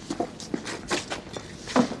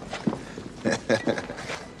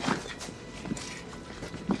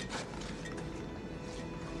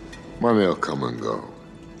 Money will come and go.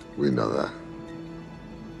 We know that.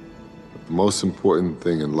 But the most important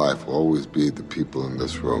thing in life will always be the people in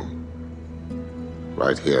this room.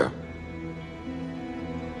 Right here.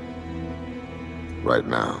 Right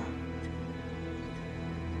now.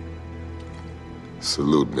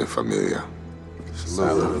 Salute mi familia.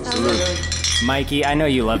 Salute. Mikey, I know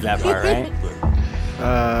you love that part, right?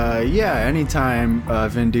 yeah, anytime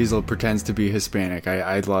Vin Diesel pretends to be Hispanic,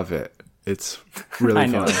 I love it. It's really I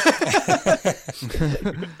know.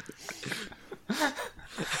 fun.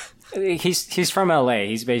 He's from LA.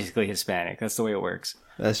 He's basically Hispanic. That's the way it works.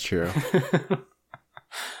 That's true.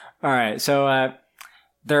 All right, so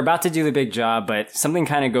they're about to do the big job, but something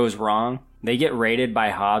kind of goes wrong. They get raided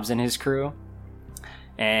by Hobbs and his crew,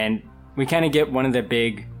 and we kind of get one of the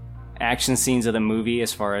big action scenes of the movie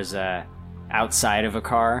as far as outside of a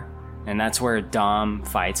car, and that's where Dom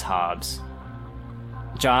fights Hobbs.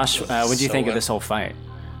 Josh, what do you think of this whole fight?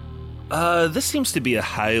 This seems to be a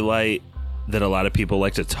highlight that a lot of people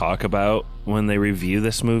like to talk about when they review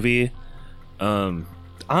this movie.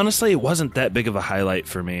 Honestly, it wasn't that big of a highlight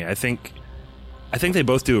for me. I think they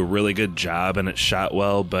both do a really good job and it's shot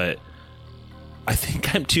well, but I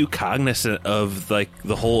think I'm too cognizant of like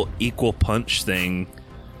the whole equal punch thing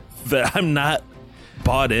that I'm not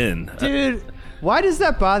bought in. Dude, why does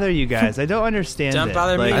that bother you guys? I don't understand. Don't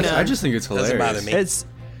bother me. I just think it's hilarious. Doesn't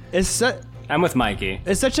bother me. I'm with Mikey.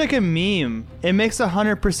 It's such like a meme. It makes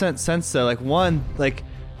 100% sense though. Like one, like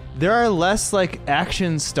there are less like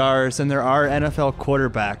action stars than there are NFL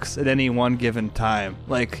quarterbacks at any one given time.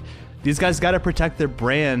 Like these guys got to protect their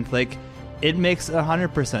brand. Like it makes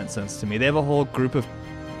 100% sense to me. They have a whole group of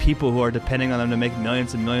people who are depending on them to make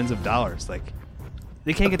millions and millions of dollars. Like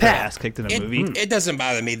they can't get their ass kicked in a movie. It doesn't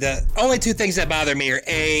bother me. The only two things that bother me are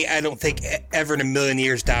I don't think ever in a million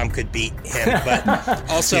years Dom could beat him,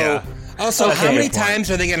 but also. Also, how many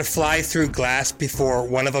times are they going to fly through glass before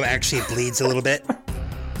one of them actually bleeds a little bit?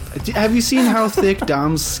 Have you seen how thick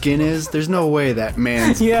Dom's skin is? There's no way that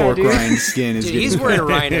man's pork rind skin is getting... He's wearing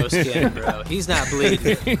rhino skin, bro. He's not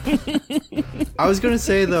bleeding. I was going to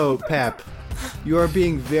say, though, Pap, you are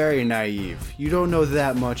being very naive. You don't know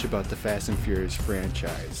that much about the Fast and Furious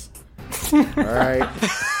franchise. All right?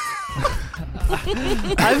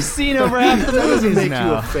 I've seen over half the movies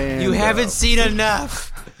now. You a fan, you haven't seen enough.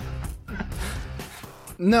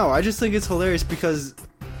 No, I just think it's hilarious because...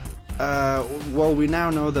 well, we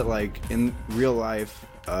now know that, like, in real life,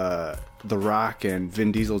 The Rock and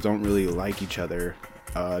Vin Diesel don't really like each other.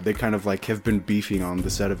 They kind of, like, have been beefing on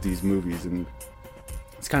the set of these movies, and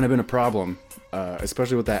it's kind of been a problem,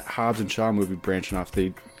 especially with that Hobbs and Shaw movie branching off.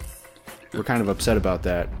 They were kind of upset about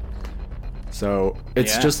that. So,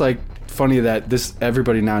 it's just, like, funny that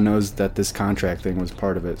everybody now knows that this contract thing was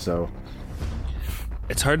part of it, so...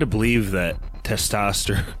 It's hard to believe that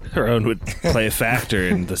testosterone would play a factor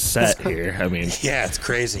in the set here. I mean, yeah, it's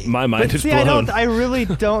crazy. My mind is blown. I really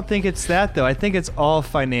don't think it's that though. I think it's all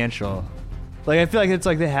financial. Like I feel like it's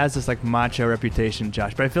like it has this like macho reputation,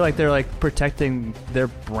 Josh. But I feel like they're like protecting their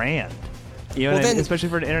brand. You know, especially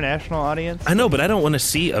for an international audience. I know, but I don't want to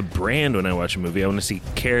see a brand when I watch a movie. I want to see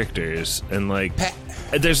characters and like.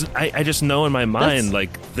 I just know in my mind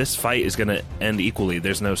like this fight is going to end equally.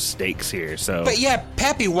 There's no stakes here. So, but yeah,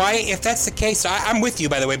 Pappy, why? If that's the case, I'm with you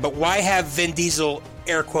by the way. But why have Vin Diesel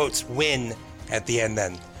air quotes win at the end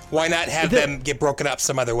then? Why not have them get broken up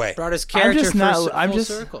some other way? Brought his character full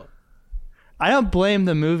circle. I don't blame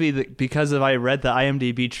the movie because I read the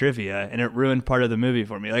IMDb trivia and it ruined part of the movie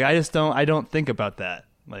for me. Like I don't think about that.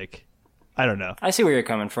 Like I don't know. I see where you're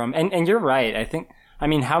coming from, and you're right. I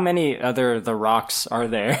mean, how many other The Rocks are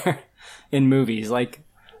there in movies? Like,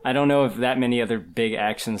 I don't know if that many other big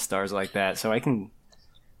action stars like that. So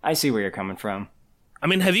I see where you're coming from. I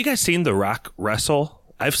mean, have you guys seen The Rock wrestle?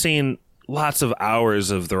 I've seen lots of hours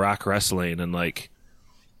of The Rock wrestling, and like,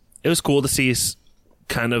 it was cool to see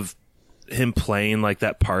kind of him playing like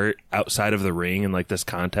that part outside of the ring in like this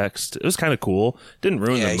context. It was kind of cool. Didn't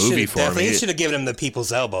ruin the movie for me. He should have given him the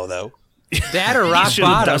people's elbow though. That or rock he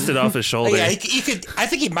bottom. Dusted off his shoulder. Yeah, he could. I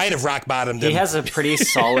think he might have rock bottomed him. He has a pretty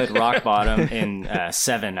solid rock bottom in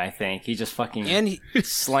 7, I think. He just fucking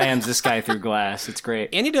slams this guy through glass. It's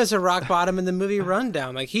great. And he does a rock bottom in the movie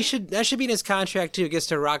Rundown. Like that should be in his contract too. He gets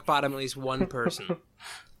to rock bottom at least one person.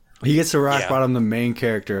 He gets to rock bottom the main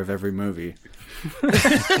character of every movie. No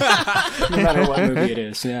matter what movie it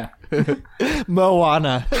is, yeah.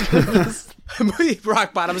 Moana.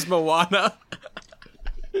 Rock bottom's Moana.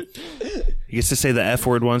 He gets to say the F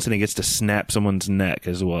word once, and he gets to snap someone's neck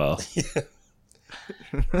as well.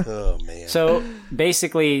 Oh man! So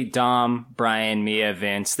basically, Dom, Brian, Mia,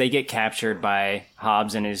 Vince, they get captured by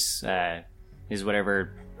Hobbs and his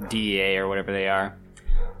whatever DEA or whatever they are.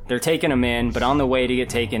 They're taking them in, but on the way to get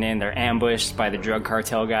taken in, they're ambushed by the drug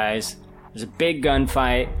cartel guys. There's a big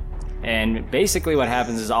gunfight, and basically what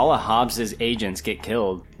happens is all of Hobbs' agents get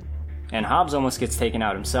killed, and Hobbs almost gets taken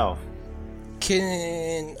out himself.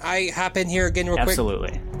 Can I hop in here again real quick?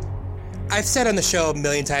 Absolutely. I've said on the show a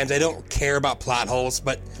million times I don't care about plot holes,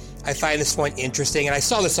 but I find this one interesting, and I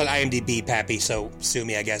saw this on IMDb, Pappy, so sue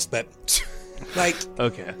me, I guess, but like,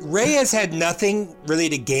 okay. Reyes had nothing really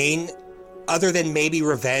to gain other than maybe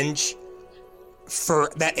revenge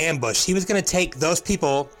for that ambush. He was going to take those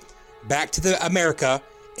people back to America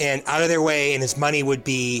and out of their way, and his money would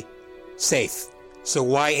be safe. So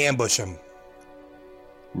why ambush him?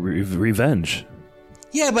 Revenge.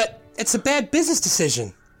 Yeah, but it's a bad business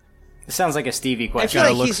decision. This sounds like a Stevie I question.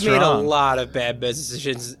 feel like he's made a lot of bad business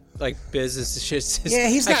decisions. Yeah,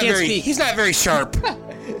 he's not very sharp.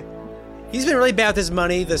 He's been really bad with his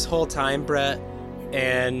money this whole time, Brett.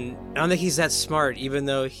 And I don't think he's that smart, even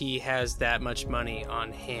though he has that much money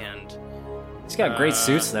on hand. He's got great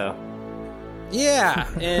suits, though. Yeah,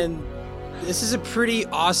 and this is a pretty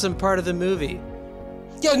awesome part of the movie.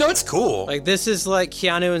 Yeah, no, it's cool. Like, this is like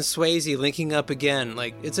Keanu and Swayze linking up again.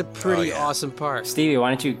 Like, it's a pretty awesome part. Stevie, why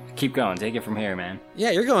don't you keep going? Take it from here, man.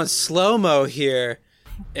 Yeah, you're going slow-mo here.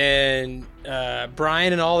 And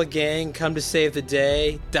Brian and all the gang come to save the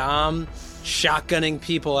day. Dom shotgunning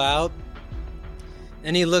people out.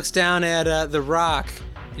 And he looks down at The Rock,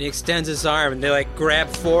 and he extends his arm, and they, like, grab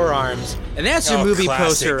forearms. And that's your movie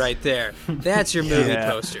poster right there. That's your movie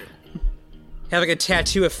poster. Have, like, a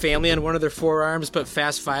tattoo of family on one of their forearms, but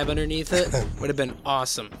Fast 5 underneath it. Would have been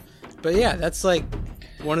awesome. But, yeah, that's, like,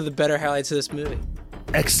 one of the better highlights of this movie.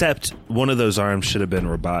 Except one of those arms should have been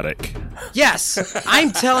robotic. Yes!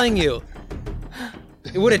 I'm telling you.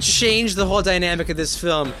 It would have changed the whole dynamic of this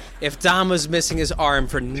film if Dom was missing his arm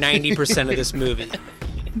for 90% of this movie.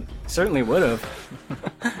 Certainly would have.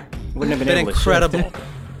 Wouldn't have been able incredible. to shift.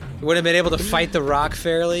 He would have been able to fight The Rock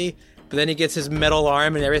fairly, but then he gets his metal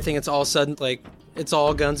arm and everything. It's all of a sudden, like, it's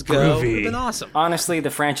all guns go. It would have been awesome. Honestly, the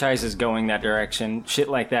franchise is going that direction. Shit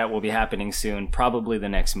like that will be happening soon. Probably the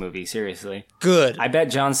next movie, seriously. Good. I bet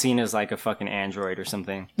John Cena's like a fucking android or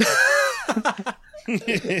something.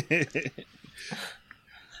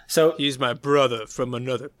 So he's my brother from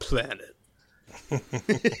another planet.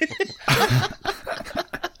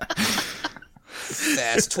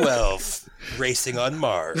 Fast 12, racing on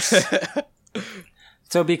Mars.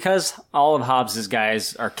 So because all of Hobbs's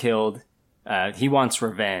guys are killed, he wants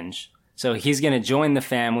revenge. So he's going to join the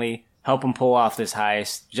family, help him pull off this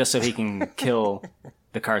heist, just so he can kill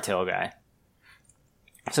the cartel guy.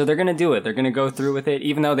 So they're going to do it. They're going to go through with it,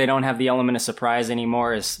 even though they don't have the element of surprise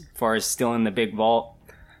anymore as far as still in the big vault.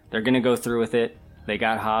 They're going to go through with it. They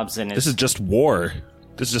got Hobbs and his... This is just war.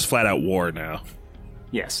 This is just flat out war now.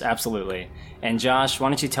 Yes, absolutely. And Josh, why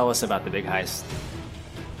don't you tell us about the big heist?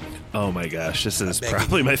 Oh my gosh, this is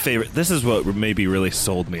probably my favorite. This is what maybe really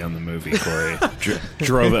sold me on the movie, Corey.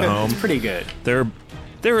 Drove it home. It's pretty good. There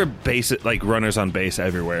were basic, like, runners on base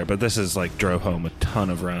everywhere, but this is like drove home a ton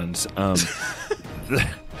of runs.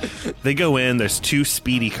 They go in, there's 2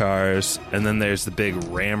 speedy cars, and then there's the big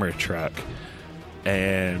rammer truck.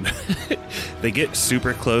 And they get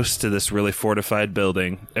super close to this really fortified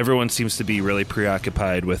building. Everyone seems to be really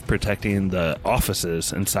preoccupied with protecting the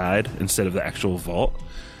offices inside instead of the actual vault.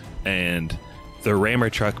 And the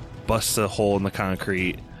rammer truck busts a hole in the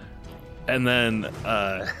concrete. And then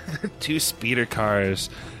 2 speeder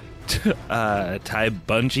cars tie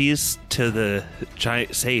bungees to the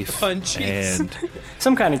giant safe. Bungees? And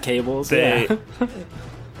some kind of cables,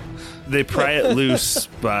 They pry it loose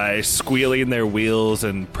by squealing their wheels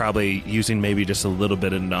and probably using maybe just a little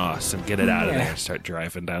bit of NOS and get it out of there and start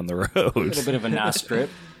driving down the road. A little bit of a NOS strip.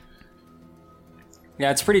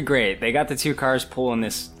 Yeah, it's pretty great. They got the 2 cars pulling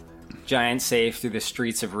this giant safe through the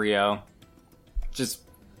streets of Rio.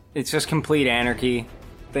 It's just complete anarchy.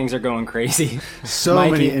 Things are going crazy. So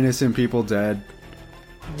many innocent people dead.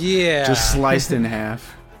 Yeah. Just sliced in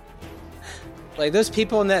half. Like, those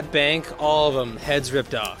people in that bank, all of them, heads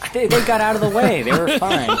ripped off. They got out of the way. They were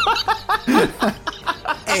fine.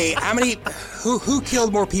 Hey, who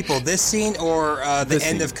killed more people, this scene or the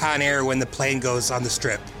end of Con Air when the plane goes on the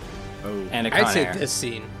strip? Oh, and a Con I'd Air. say this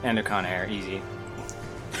scene. And a Con Air, easy.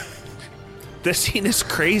 This scene is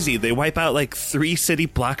crazy. They wipe out like 3 city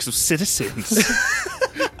blocks of citizens.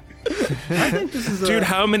 Dude,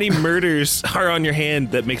 how many murders are on your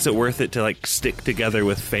hand that makes it worth it to, like, stick together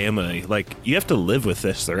with family? Like, you have to live with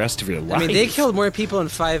this the rest of your life. I mean, they killed more people in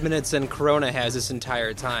 5 minutes than Corona has this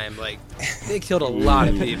entire time. Like, they killed a lot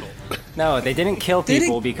of people. No, they didn't kill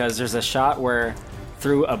people because there's a shot where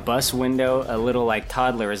through a bus window, a little, like,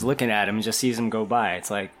 toddler is looking at him and just sees him go by.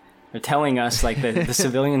 It's like, they're telling us, like, the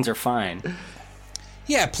civilians are fine.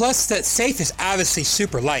 Yeah, plus that safe is obviously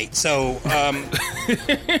super light, so...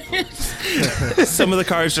 Some of the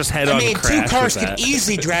cars just head on crash. 2 cars can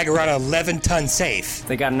easily drag around an 11-ton safe.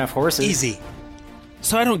 They got enough horses. Easy.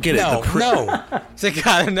 So I don't get it. No. They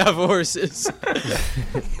got enough horses.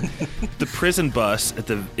 The prison bus at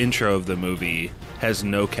the intro of the movie has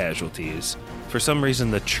no casualties. For some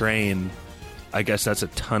reason, the train, I guess that's a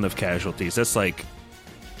ton of casualties. That's like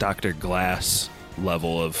Dr. Glass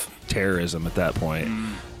level of terrorism at that point.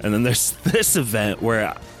 And then there's this event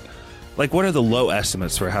where, like, what are the low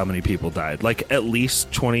estimates for how many people died? Like, at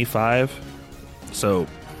least 25? So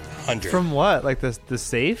 100. From what? Like the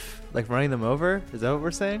safe? Like running them over? Is that what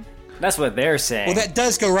we're saying? That's what they're saying. Well, that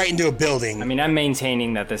does go right into a building. I mean, I'm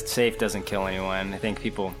maintaining that the safe doesn't kill anyone. I think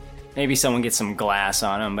people, maybe someone gets some glass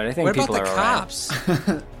on them, but I think What people about the are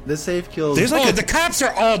cops? The safe kills. The cops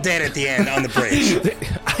are all dead at the end on the bridge.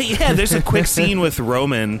 Yeah, there's a quick scene with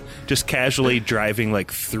Roman just casually driving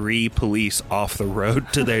like 3 police off the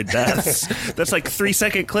road to their deaths. That's like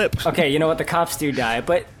 3-second clip. Okay, you know what? The cops do die,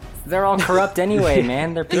 but they're all corrupt anyway,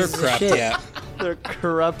 man. They're pieces of shit. They're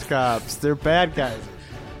corrupt cops. They're bad guys.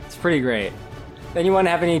 It's pretty great. Anyone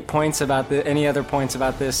have any points about any other points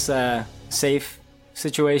about this safe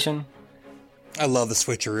situation? I love the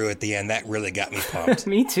switcheroo at the end. That really got me pumped.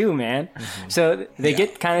 Me too, man. So they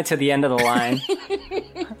get kind of to the end of the line,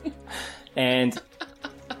 and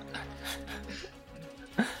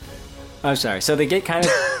I'm sorry. So they get kind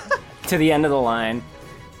of to the end of the line.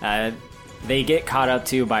 They get caught up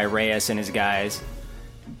to by Reyes and his guys,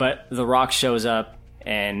 but The Rock shows up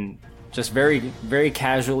and just very, very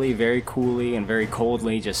casually, very coolly, and very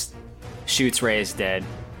coldly just shoots Reyes dead.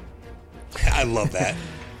 I love that.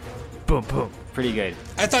 Boom, boom. Pretty good.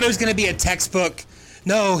 I thought it was going to be a textbook.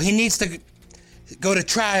 No, he needs to go to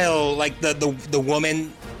trial. Like the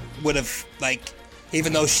woman would have, like,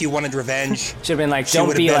 even though she wanted revenge, should have been like, she don't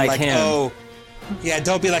would have be been like him. Oh, yeah,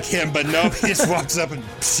 don't be like him. But no, he just walks up and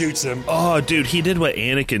shoots him. Oh, dude, he did what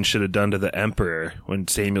Anakin should have done to the Emperor when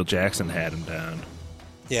Samuel Jackson had him down.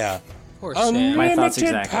 Yeah. Poor Sam. My thoughts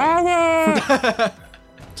exactly. Power!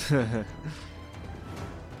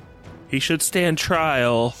 He should stand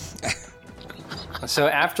trial. So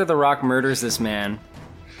after The Rock murders this man,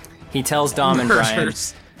 he tells Dom and Brian,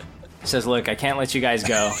 says, look, I can't let you guys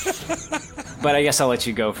go, but I guess I'll let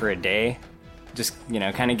you go for a day. Just,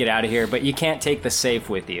 kind of get out of here, but you can't take the safe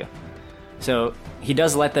with you. So he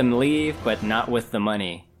does let them leave, but not with the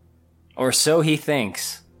money. Or so he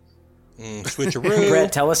thinks. Switcheroo.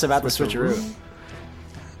 Brett, tell us about the switcheroo.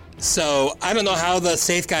 So I don't know how the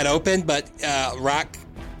safe got open, but Rock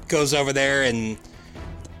goes over there and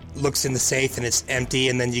looks in the safe and it's empty,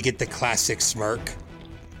 and then you get the classic smirk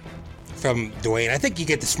from Dwayne. I think you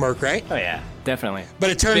get the smirk, right? Oh yeah, definitely. But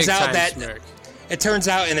it turns Big out time that smirk.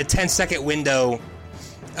 in a 10-second window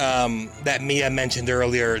that Mia mentioned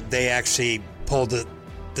earlier, they actually pulled the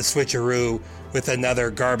switcheroo with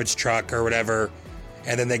another garbage truck or whatever,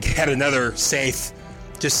 and then they had another safe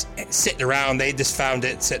just sitting around. They just found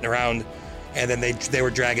it sitting around, and then they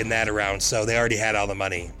were dragging that around, so they already had all the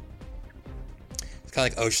money. It's kind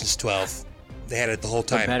of like Ocean's 12. They had it the whole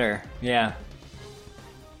time. Or better, yeah.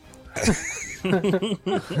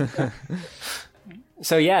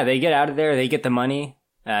 So yeah, they get out of there. They get the money.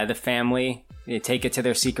 The family, they take it to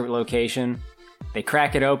their secret location. They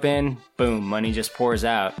crack it open. Boom, money just pours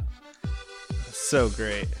out. So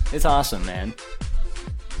great. It's awesome, man.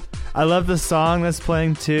 I love the song that's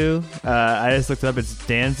playing too. I just looked it up. It's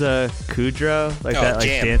Danza Kudrow, that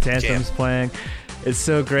jam, dance anthem's jam. playing. It's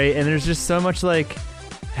so great, and there's just so much like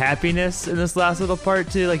happiness in this last little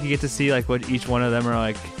part too. Like you get to see like what each one of them are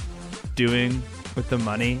like doing with the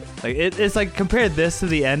money. Like it's like compared this to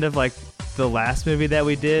the end of like the last movie that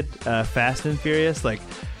we did, Fast and Furious. Like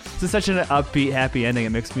it's such an upbeat, happy ending.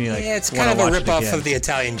 It makes me like Yeah, it's wanna kind of a watch it ripoff again. of the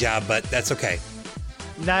Italian Job, but that's okay.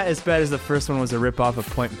 Not as bad as the first one was a ripoff of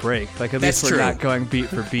Point Break. Like at That's least we're true. not going beat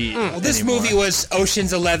for beat. Well, this anymore. movie was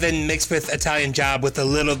Ocean's 11 mixed with Italian Job with a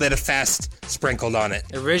little bit of Fast sprinkled on it.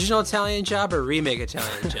 Original Italian Job or remake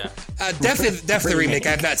Italian Job? Definitely remake.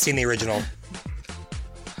 I've not seen the original.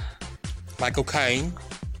 Michael Caine.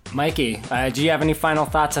 Mikey, do you have any final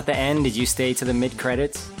thoughts at the end? Did you stay to the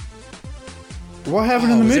mid-credits? What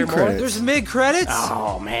happened in the was there mid more? credits? There's mid-credits?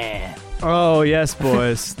 Oh, man. Oh yes,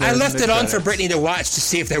 boys. I There's left it on for mid-credits. Brittany to watch to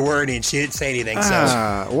see if there were any, and she didn't say anything.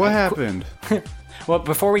 So What happened? Well,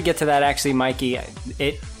 before we get to that, actually, Mikey,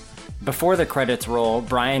 before the credits roll,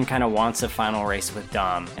 Brian kind of wants a final race with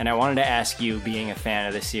Dom, and I wanted to ask you, being a fan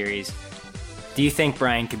of the series, do you think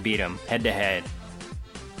Brian could beat him head-to-head?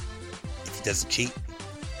 if he doesn't cheat,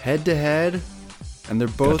 Head to head, and they're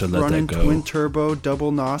both to let running that go. twin turbo,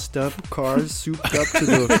 double nosed up cars, souped up to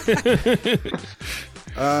the.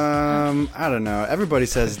 I don't know. Everybody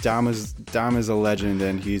says Dom is a legend,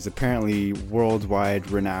 and he's apparently worldwide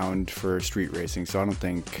renowned for street racing. So I don't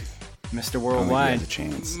think Mr. I don't think he Worldwide. has a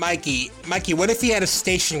chance. Mikey, what if he had a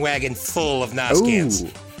station wagon full of NOS cans? Ooh,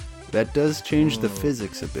 that does change the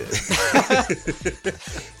physics a bit.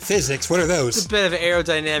 Physics, what are It's those? a bit of an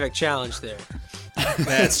aerodynamic challenge there.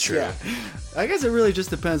 That's true. I guess it really just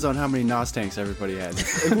depends on how many NOS tanks everybody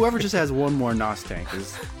has. Whoever just has one more NOS tank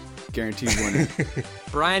is guaranteed winning.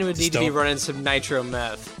 Brian would need to be don't- running some nitro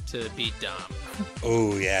meth to beat Dom.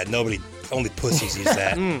 Oh yeah, only pussies use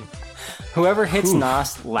that. Whoever hits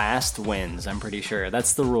Nos last wins. I'm pretty sure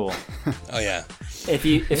that's the rule. Oh yeah.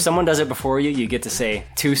 If someone does it before you, you get to say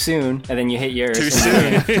too soon, and then you hit yours. Too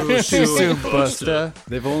soon. Too soon, Busta.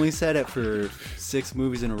 They've only said it for 6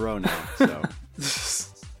 movies in a row now. So,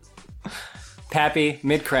 Pappy,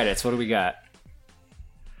 mid credits. What do we got?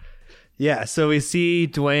 Yeah, so we see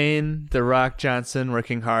Dwayne The Rock Johnson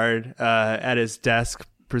working hard at his desk,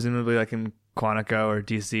 presumably like in Quantico or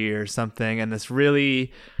DC or something, and this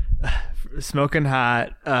really smoking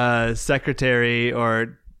hot secretary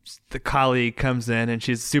or the colleague comes in and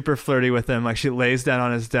she's super flirty with him. Like, she lays down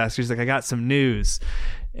on his desk. She's like, I got some news.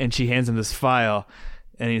 And she hands him this file.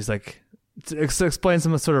 And he's like, explain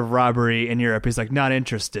some sort of robbery in Europe. He's like, not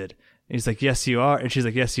interested. And he's like, yes, you are. And she's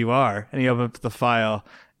like, yes, you are. And he opens up the file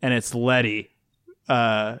and it's Letty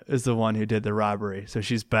is the one who did the robbery. So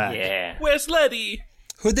she's back. Yeah. Where's Letty?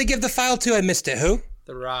 Who'd they give the file to? I missed it. Who?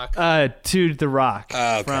 The Rock. To The Rock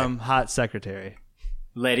Okay. from Hot Secretary.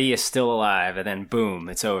 Letty is still alive, and then boom,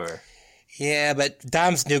 it's over. Yeah, but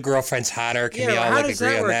Dom's new girlfriend's hotter. Can we all how like does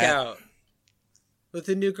agree that on work that? out? With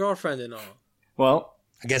the new girlfriend and all. Well,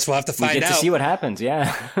 I guess we'll have to we find get out. to see what happens.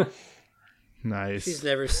 Yeah. Nice. She's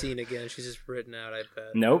never seen again. She's just written out, I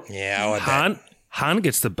bet. Nope. Yeah, I bet. Han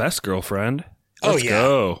gets the best girlfriend. Oh, Let's yeah.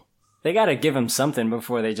 go. They got to give him something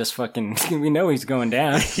before they just fucking. We know he's going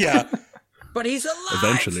down. Yeah. But he's alive.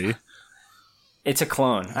 Eventually. It's a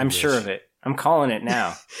clone. I'm sure of it. I'm calling it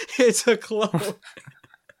now. It's a clone.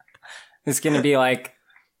 It's going to be like,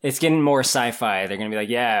 it's getting more sci-fi. They're going to be like,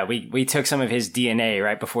 yeah, we took some of his DNA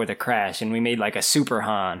right before the crash and we made like a super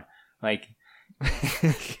Han. Like,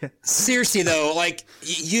 Seriously though, like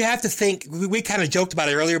you have to think. We kind of joked about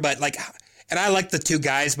it earlier, but like, and I like the two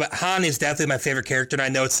guys, but Han is definitely my favorite character, and I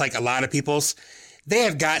know it's like a lot of people's. They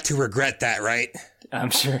have got to regret that, right? I'm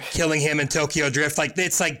sure. Killing him in Tokyo Drift, like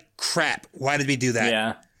it's like crap. Why did we do that?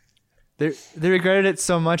 Yeah. They regretted it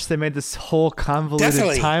so much they made this whole convoluted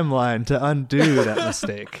Definitely. timeline to undo that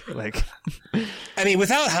mistake. Like, I mean,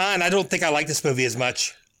 without Han, I don't think I like this movie as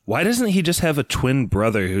much. Why doesn't he just have a twin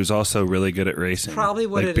brother who's also really good at racing? Probably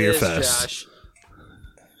what like it Beer is, Fest. Josh.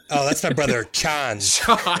 Oh, that's my brother, Chan.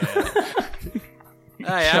 Hi,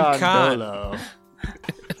 I'm Khan. Dolo.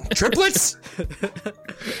 Triplets?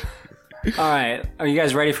 All right. Are you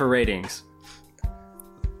guys ready for ratings?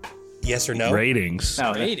 Yes or no? Ratings.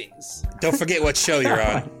 No. Ratings. Don't forget what show you're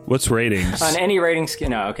on. What's ratings? On any rating scale?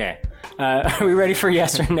 No, okay. Are we ready for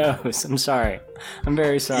yes or no's? I'm sorry. I'm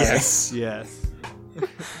very sorry. Yes. Yes.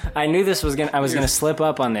 I knew this was I was gonna slip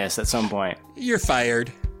up on this at some point. You're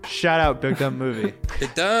fired. Shout out Big Dumb Movie.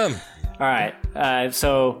 Big Dumb. All right.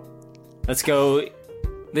 So let's go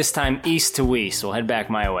this time east to west. We'll head back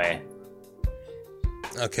my way.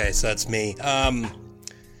 Okay, so that's me.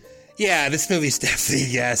 Yeah, this movie's definitely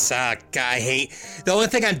yes. God, I hate. The only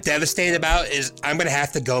thing I'm devastated about is I'm gonna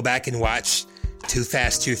have to go back and watch Too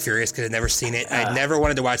Fast, Too Furious because I've never seen it. I never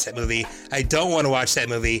wanted to watch that movie. I don't want to watch that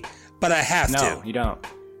movie, but I have to. No, you don't.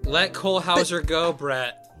 Let Cole Hauser go,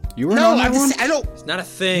 Brett. You were No, on that I'm one? just. I don't. It's not a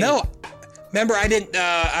thing. No. Remember, I didn't.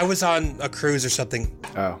 I was on a cruise or something.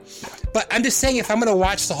 Oh. But I'm just saying, if I'm gonna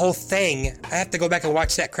watch the whole thing, I have to go back and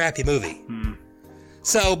watch that crappy movie.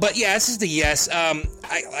 So, but yeah, this is the yes.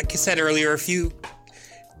 Like I said earlier, if you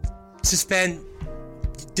suspend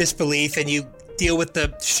disbelief and you deal with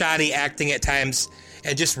the shoddy acting at times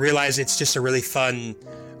and just realize it's just a really fun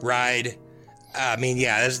ride, I mean,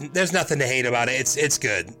 yeah, there's nothing to hate about it. It's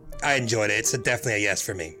good. I enjoyed it. It's definitely a yes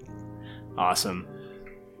for me. Awesome.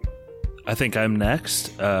 I think I'm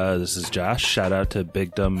next. This is Josh. Shout out to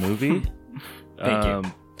Big Dumb Movie. Thank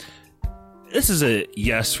you. This is a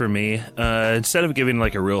yes for me. Instead of giving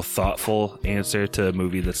like a real thoughtful answer to a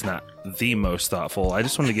movie that's not the most thoughtful, I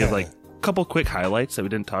just want to give like a couple quick highlights that we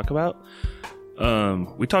didn't talk about.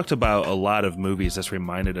 We talked about a lot of movies this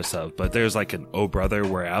reminded us of, but there's like an "Oh Brother,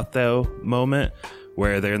 We're Out Though" moment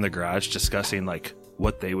where they're in the garage discussing like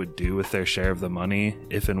what they would do with their share of the money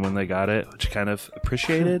if and when they got it, which I kind of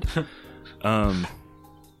appreciated.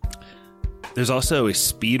 There's also a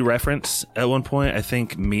speed reference at one point. I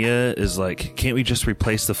think Mia is like, can't we just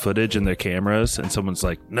replace the footage in their cameras? And someone's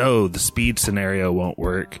like, no, the speed scenario won't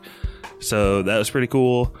work. So that was pretty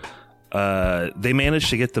cool. They managed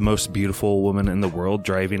to get the most beautiful woman in the world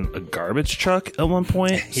driving a garbage truck at one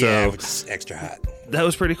point. Yeah, So which is extra hot. that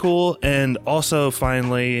was pretty cool. And also,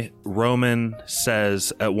 finally, Roman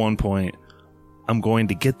says at one point, I'm going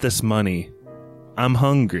to get this money. I'm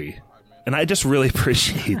hungry. And I just really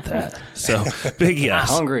appreciate that. So, big yes.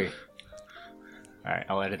 Hungry. All right,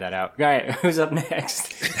 I'll edit that out. All right, who's up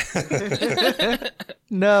next?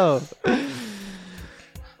 No.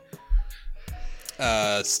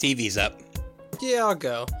 Stevie's up. Yeah, I'll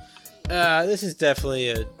go. This is definitely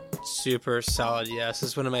a super solid yes. This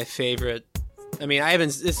is one of my favorite. I mean,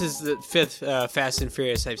 this is the 5th Fast and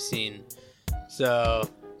Furious I've seen. So,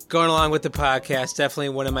 going along with the podcast, definitely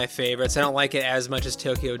one of my favorites. I don't like it as much as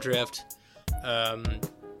Tokyo Drift.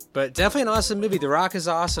 But definitely an awesome movie. The Rock is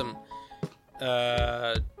awesome.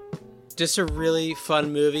 Just a really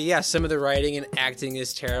fun movie. Yeah, some of the writing and acting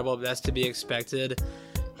is terrible, but that's to be expected.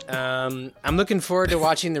 I'm looking forward to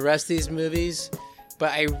watching the rest of these movies,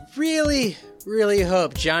 but I really, really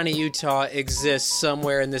hope Johnny Utah exists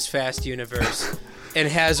somewhere in this Fast universe and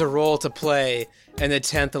has a role to play in the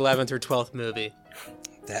 10th, 11th, or 12th movie.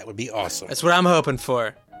 That would be awesome. That's what I'm hoping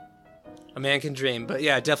for. A man can dream, but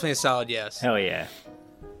yeah, definitely a solid yes. Hell yeah.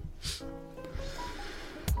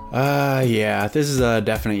 Yeah, this is a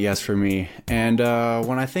definite yes for me. And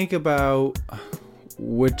when I think about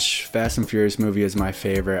which Fast and Furious movie is my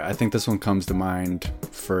favorite, I think this one comes to mind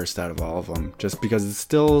first out of all of them, just because it's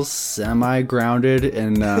still semi-grounded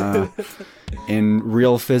in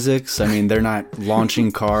real physics. I mean, they're not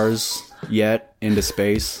launching cars yet into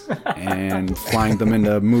space and flying them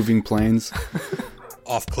into moving planes.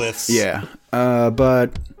 Off cliffs. Yeah,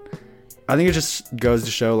 but I think it just goes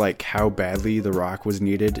to show like how badly The Rock was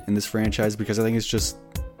needed in this franchise, because I think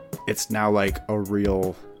it's now like a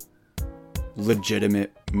real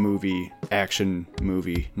legitimate action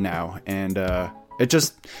movie now, and it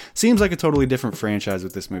just seems like a totally different franchise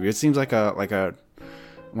with this movie. It seems like a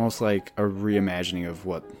almost like a reimagining of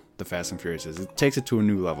what the Fast and Furious is. It takes it to a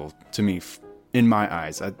new level to me, in my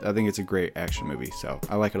eyes. I think it's a great action movie, so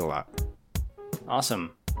I like it a lot.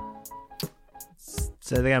 Awesome.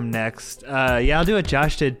 So I think I'm next. Yeah, I'll do what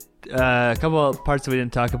Josh did. A couple of parts that we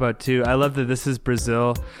didn't talk about too. I love that this is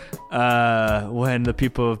Brazil. When the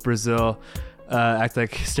people of Brazil act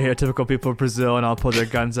like stereotypical people of Brazil and all pull their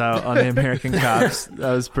guns out on the American cops.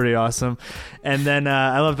 That was pretty awesome. And then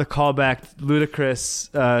I love the callback.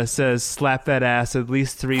 Ludacris says "slap that ass" at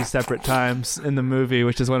least 3 separate times in the movie,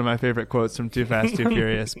 which is one of my favorite quotes from Too Fast, Too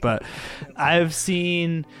Furious. But I've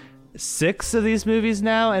seen 6 of these movies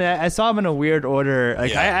now, and I saw them in a weird order.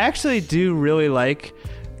 Like, yeah. I actually do really like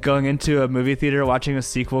going into a movie theater watching a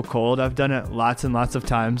sequel cold. I've done it lots and lots of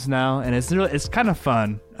times now, and it's kind of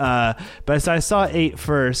fun. But so I saw 8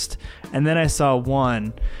 first, and then I saw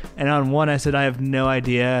 1, and on 1 I said I have no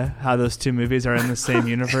idea how those 2 movies are in the same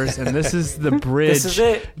universe, and this is the bridge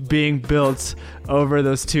being built over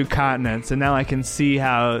those 2 continents, and now I can see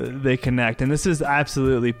how they connect. And this is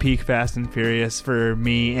absolutely peak Fast and Furious for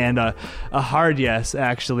me, and a hard yes,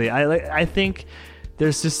 actually. I think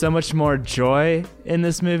there's just so much more joy in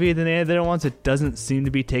this movie than the other ones. It doesn't seem to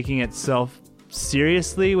be taking itself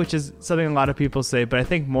seriously, which is something a lot of people say, but I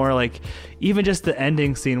think more like even just the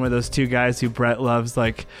ending scene where those 2 guys who Brett loves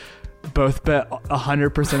like both bet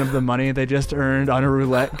 100% of the money they just earned on a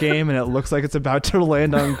roulette game, and it looks like it's about to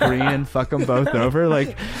land on green and fuck them both over.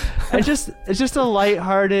 Like, it's just a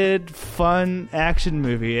lighthearted, fun action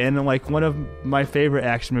movie, and like one of my favorite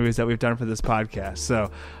action movies that we've done for this podcast. So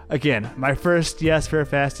again, my first yes for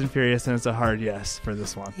Fast and Furious, and it's a hard yes for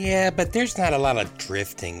this one. Yeah, but there's not a lot of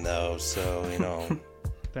drifting though, so you know.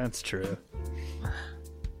 That's true.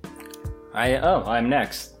 I'm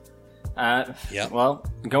next. Yep. Well,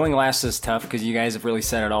 going last is tough because you guys have really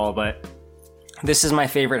said it all, but this is my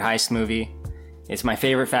favorite heist movie. It's my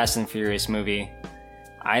favorite Fast and Furious movie.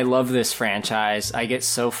 I love this franchise. I get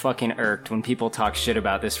so fucking irked when people talk shit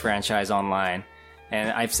about this franchise online.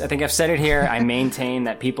 And I think I've said it here. I maintain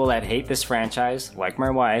that people that hate this franchise, like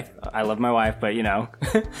my wife, I love my wife, but you know,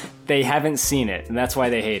 they haven't seen it, and that's why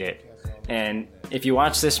they hate it. And if you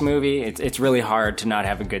watch this movie, it's really hard to not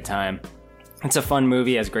have a good time. It's a fun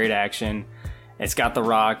movie, has great action. It's got The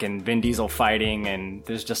Rock and Vin Diesel fighting, and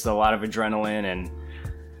there's just a lot of adrenaline and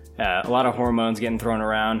a lot of hormones getting thrown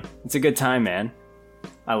around. It's a good time, man.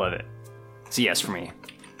 I love it. It's a yes for me.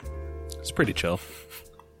 It's pretty chill.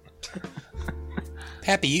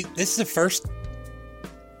 Pappy, this is the first...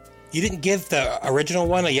 You didn't give the original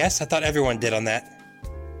one a yes? I thought everyone did on that.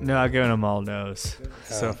 No, I've given them all no's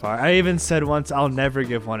so far. I even said once I'll never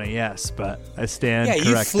give one a yes, but I stand corrected.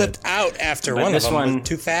 Yeah, you flipped out after one of them. One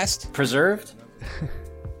Too Fast? Preserved?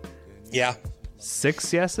 Yeah.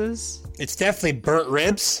 6 yeses? It's definitely burnt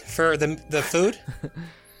ribs for the food.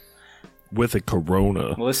 With a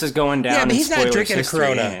Corona. Well, this is going down. Yeah, but he's not drinking a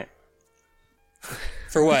Corona. Ain't it?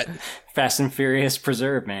 For what? Fast and Furious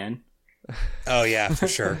Preserve, man. Oh, yeah, for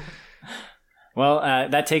sure. Well,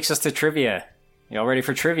 that takes us to trivia. Y'all ready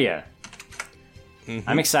for trivia? Mm-hmm.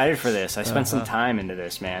 I'm excited for this. I spent some time into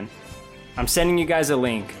this, man. I'm sending you guys a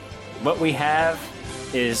link. What we have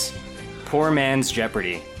is Poor Man's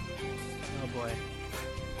Jeopardy. Oh, boy.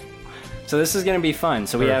 So this is going to be fun.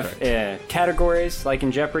 So we have categories like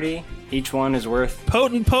in Jeopardy. Each one is worth...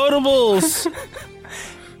 Potent potables!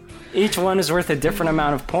 Each one is worth a different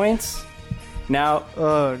amount of points. Now,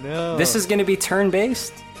 this is going to be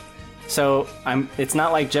turn-based. So it's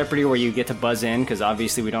not like Jeopardy where you get to buzz in, because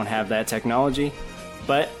obviously we don't have that technology.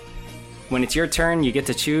 But when it's your turn, you get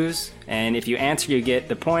to choose. And if you answer, you get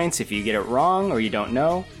the points. If you get it wrong or you don't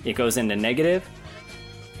know, it goes into negative.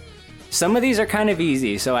 Some of these are kind of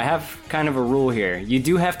easy, so I have kind of a rule here. You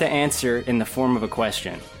do have to answer in the form of a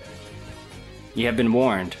question. You have been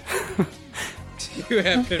warned. You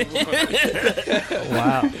have been warned.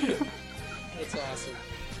 Wow. That's awesome.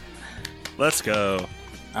 Let's go.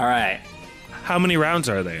 All right. How many rounds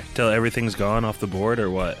are there? Till everything's gone off the board, or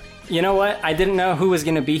what? You know what? I didn't know who was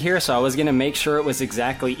going to be here, so I was going to make sure it was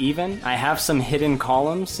exactly even. I have some hidden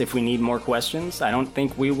columns if we need more questions. I don't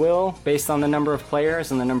think we will, based on the number of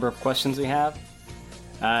players and the number of questions we have.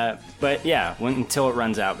 But yeah, until it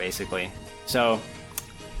runs out, basically. So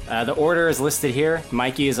the order is listed here.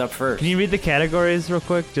 Mikey is up first. Can you read the categories real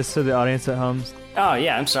quick, just so the audience at home? Oh,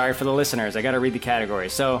 yeah, I'm sorry for the listeners. I got to read the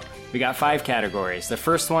categories. So we got 5 categories. The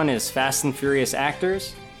first one is Fast and Furious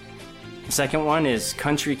actors. The second one is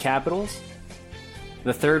country capitals.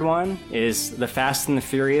 The third one is the Fast and the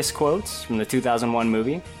Furious quotes from the 2001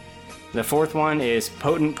 movie. The fourth one is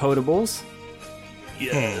potent potables.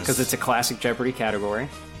 Yes. Because it's a classic Jeopardy category.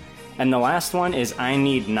 And the last one is I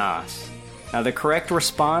need NOS. Now the correct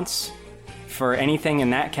response for anything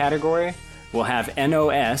in that category will have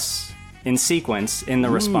NOS in sequence in the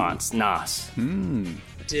response. NOS.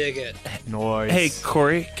 Dig it. Noise. Hey,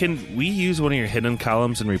 Corey, can we use one of your hidden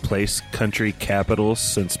columns and replace country capitals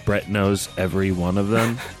since Brett knows every one of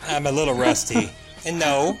them? I'm a little rusty. And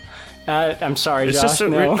no. I'm sorry, It's Josh. just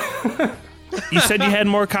No. You said you had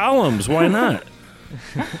more columns. Why not?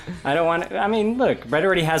 I don't want to. I mean, look, Brett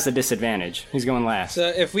already has the disadvantage. He's going last. So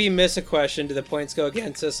if we miss a question, do the points go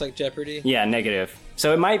against us like Jeopardy? Yeah, negative.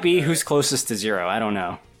 So it might be who's closest to 0. I don't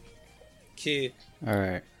know. Key. All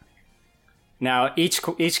right. Now,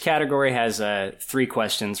 each category has 3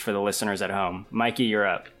 questions for the listeners at home. Mikey, you're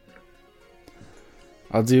up.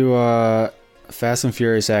 I'll do Fast and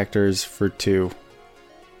Furious actors for 2.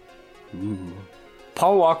 Ooh.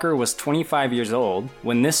 Paul Walker was 25 years old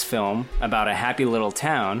when this film about a happy little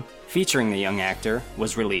town featuring the young actor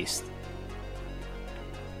was released.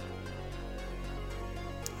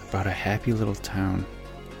 About a happy little town.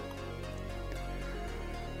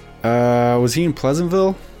 Was he in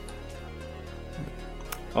Pleasantville?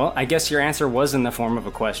 Well, I guess your answer was in the form of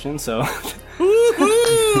a question, so...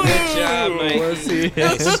 Good job, Mike.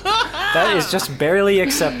 That is just barely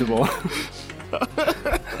acceptable.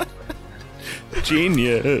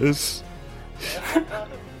 Genius.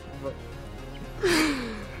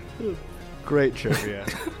 Great trivia.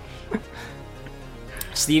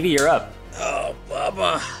 Stevie, you're up. Oh,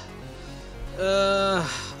 Bubba.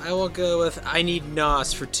 I will go with I need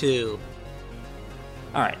NOS for 2.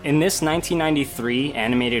 Alright, in this 1993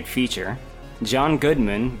 animated feature, John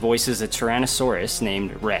Goodman voices a Tyrannosaurus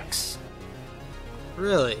named Rex.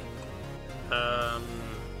 Really?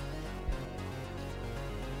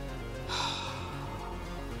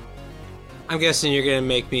 I'm guessing you're gonna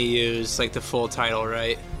make me use like the full title,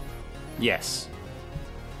 right? Yes.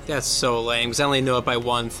 That's so lame because I only know it by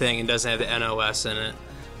one thing and doesn't have the NOS in it.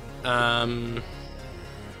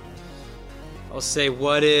 I'll say,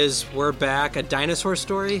 what is We're Back, a dinosaur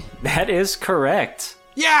story? That is correct.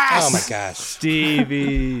 Yes! Oh my gosh.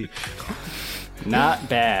 Stevie. Not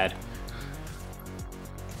bad.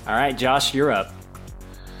 Alright, Josh, you're up.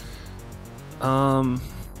 I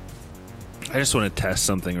just want to test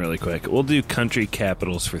something really quick. We'll do country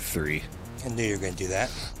capitals for 3. I knew you were going to do that.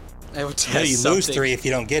 I would I know you lose 3 if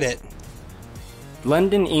you don't get it.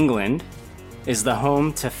 London, England is the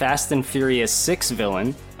home to Fast and Furious 6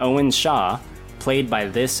 villain, Owen Shaw, played by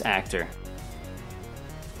this actor.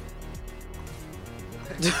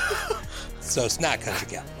 So it's not country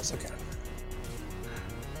capitals, okay.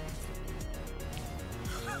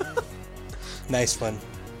 Nice one.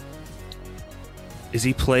 Is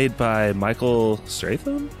he played by Michael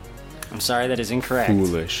Stratham? I'm sorry, that is incorrect.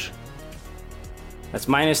 Foolish. That's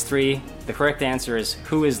 -3. The correct answer is,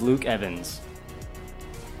 who is Luke Evans?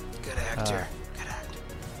 Good actor.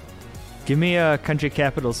 Give me country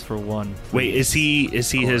capitals for 1. Wait, is he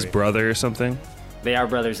his brother or something? They are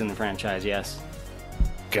brothers in the franchise, yes.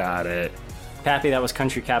 Got it. Pappy, that was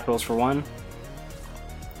country capitals for 1.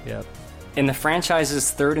 Yep. In the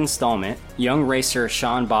franchise's 3rd installment, young racer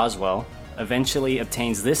Sean Boswell eventually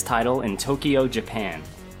obtains this title in Tokyo, Japan.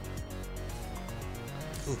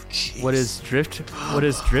 Oh, jeez. What is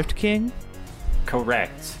Drift King?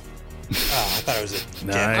 Correct. Oh, I thought it was a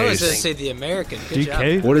Nice. I was going to say the American. Good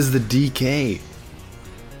DK? job. What is the DK?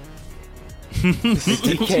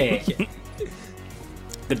 DK.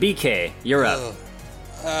 The BK. You're up.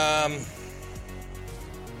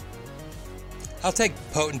 I'll take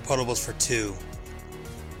potent potables for 2.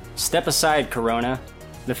 Step aside, Corona.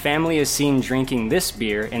 The family is seen drinking this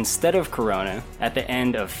beer instead of Corona at the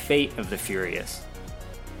end of Fate of the Furious.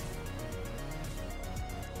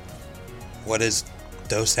 What is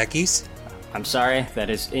Dos Equis? I'm sorry, that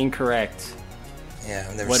is incorrect. Yeah,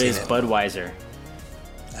 I've never What seen is it. Budweiser?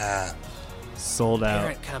 Sold out.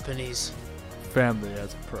 Parent companies. Family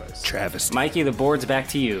as a price. Travesty. Mikey, the board's back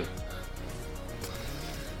to you.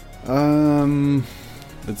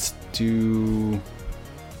 Let's do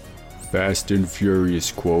Fast and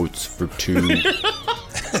Furious quotes for 2.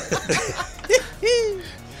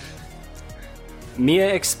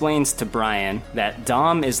 Mia explains to Brian that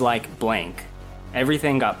Dom is like blank.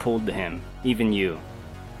 Everything got pulled to him, even you.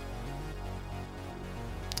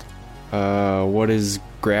 What is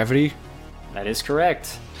gravity? That is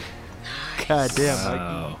correct. God damn,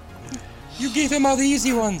 Mikey. You gave him all the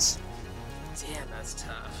easy ones. Damn, that's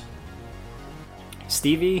tough.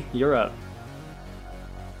 Stevie, you're up.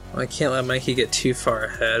 Well, I can't let Mikey get too far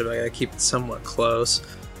ahead, but I gotta keep it somewhat close.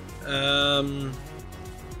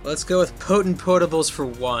 Let's go with potent potables for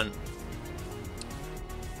 1.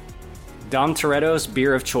 Dom Toretto's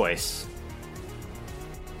beer of choice.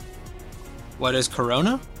 What is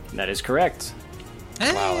Corona? That is correct.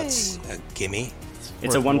 Wow, that's a gimme.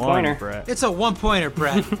 It's a 1-pointer. Brett. It's a 1-pointer,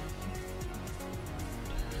 Brett.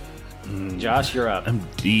 Josh, you're up. I'm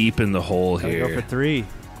deep in the hole Gotta here. go for 3.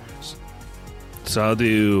 So I'll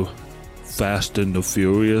do Fast and the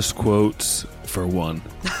Furious quotes for 1.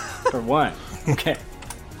 For 1. Okay.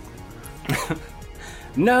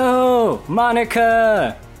 No,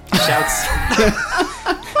 Monica!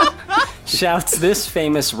 Shouts this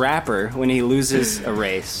famous rapper when he loses a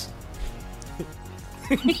race.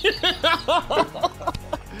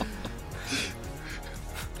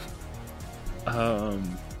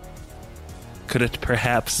 Could it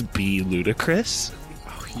perhaps be ludicrous?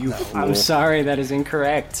 I'm sorry, that is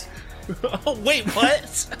incorrect. Oh, wait, what?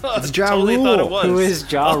 It's Ja totally Rule. thought it was. Who is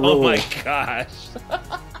Ja Rule? Oh my gosh.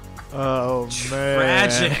 Oh, man.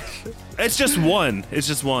 Tragic. It's just 1. It's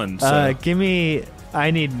just 1. So. Give me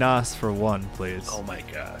I Need Nos for 1, please. Oh my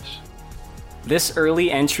gosh. This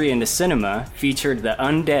early entry into cinema featured the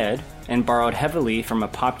undead and borrowed heavily from a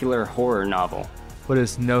popular horror novel. What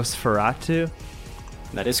is Nosferatu?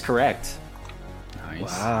 That is correct. Nice.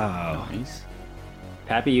 Wow. Nice.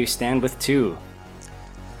 Pappy, you stand with 2.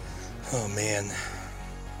 Oh, man.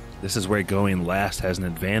 This is where going last has an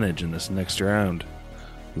advantage in this next round.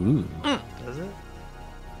 Ooh. Does it?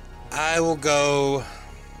 I will go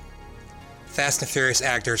Fast and Furious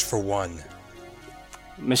actors for 1.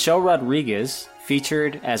 Michelle Rodriguez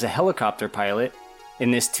featured as a helicopter pilot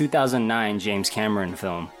in this 2009 James Cameron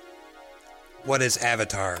film. What is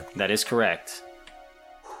Avatar? That is correct.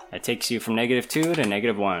 That takes you from -2 to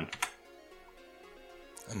 -1.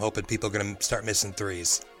 I'm hoping people are going to start missing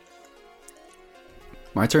 3s.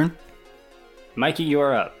 My turn? Mikey, you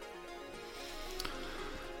are up.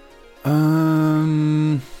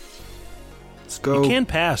 Let's go. You can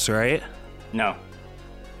pass, right? No.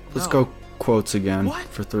 Let's go quotes again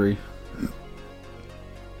for 3.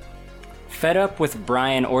 Fed up with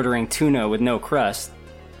Brian ordering tuna with no crust,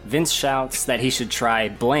 Vince shouts that he should try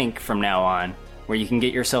blank from now on, where you can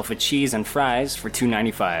get yourself a cheese and fries for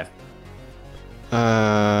 $2.95.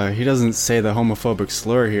 He doesn't say the homophobic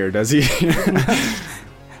slur here, does he?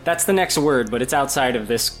 That's the next word, but it's outside of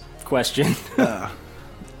this question.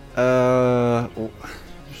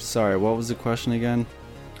 Sorry, what was the question again?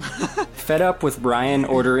 Fed up with Brian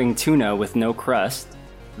ordering tuna with no crust,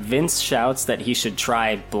 Vince shouts that he should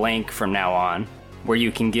try blank from now on, where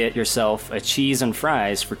you can get yourself a cheese and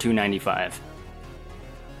fries for $2.95.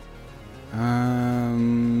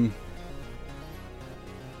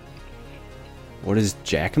 What is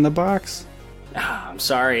Jack in the Box? I'm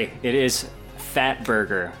sorry, it is Fat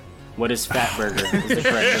Burger. What is Fat Burger? Is the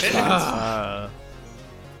correct response.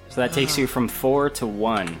 So that takes you from 4 to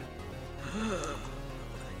 1.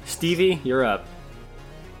 Stevie, you're up.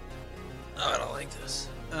 Oh, I don't like this.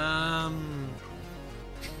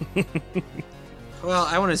 Well,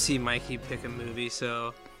 I want to see Mikey pick a movie,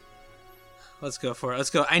 so let's go for it. Let's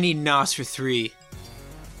go. I Need Nos for 3.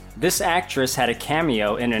 This actress had a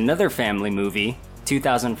cameo in another family movie,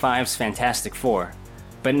 2005's Fantastic Four,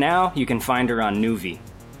 but now you can find her on Nuvi.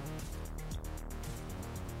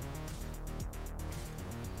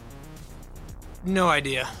 No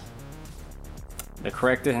idea. The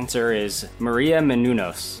correct answer is Maria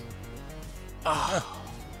Menounos.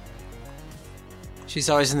 She's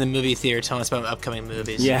always in the movie theater telling us about upcoming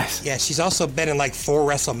movies. Yes. Yeah, she's also been in like 4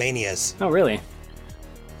 WrestleManias. Oh, really?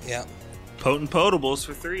 Yeah. Potent Potables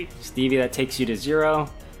for 3. Stevie, that takes you to 0.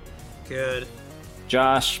 Good.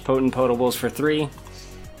 Josh, Potent Potables for 3.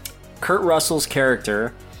 Kurt Russell's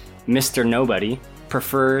character, Mr. Nobody,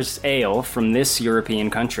 prefers ale from this European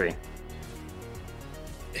country.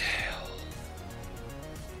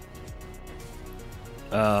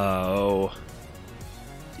 Oh.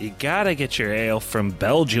 You gotta get your ale from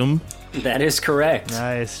Belgium. That is correct.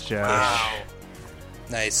 Nice, Josh. Wow.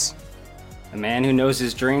 Nice. A man who knows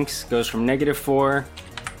his drinks goes from -4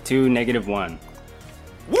 to -1.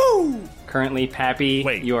 Woo! Currently,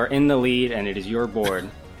 Pappy, you are in the lead, and it is your board.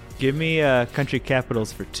 Give me country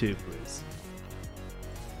capitals for 2, please.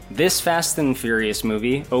 This Fast and Furious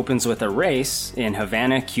movie opens with a race in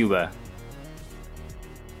Havana, Cuba.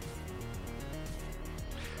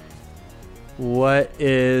 What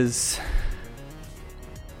is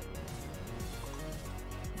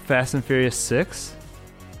Fast and Furious 6?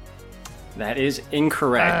 That is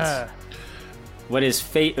incorrect. What is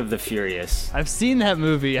Fate of the Furious? I've seen that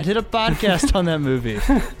movie. I did a podcast on that movie.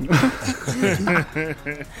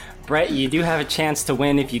 Brett, you do have a chance to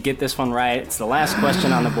win if you get this one right. It's the last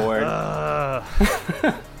question on the board.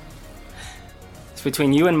 It's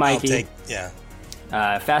between you and Mikey.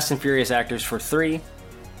 Fast and Furious actors for 3.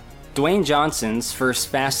 Dwayne Johnson's first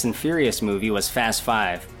Fast and Furious movie was Fast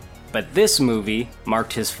 5, but this movie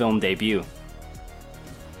marked his film debut.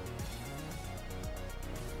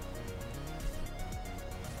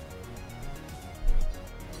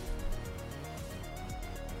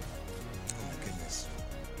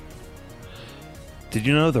 Did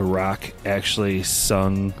you know The Rock actually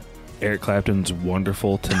sung Eric Clapton's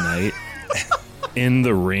Wonderful Tonight in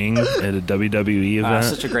the ring at a WWE event?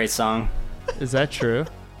 Such a great song. Is that true?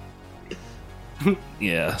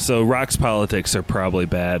 Yeah, so Rock's politics are probably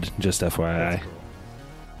bad, just FYI.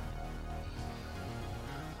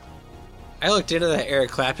 I looked into that Eric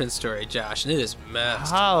Clapton story, Josh, and it is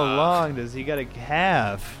messed How up. long does he gotta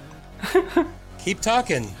have? Keep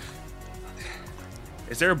talking.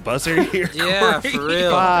 Is there a buzzer here? Yeah, Corey? for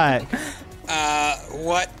real.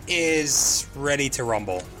 What is Ready to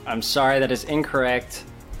Rumble? I'm sorry, that is incorrect.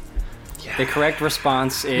 The correct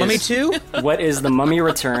response is... Mummy 2? What is The Mummy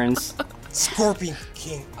Returns? Scorpion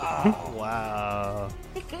King. Oh. Wow.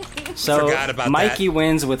 So Forgot about Mikey that.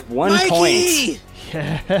 wins with 1 Mikey! point.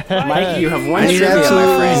 Mikey, you have won I need trivia, my friend.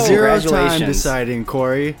 absolutely 0 time Congratulations. deciding,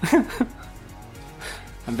 Corey.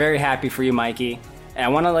 I'm very happy for you, Mikey. And I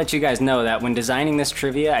want to let you guys know that when designing this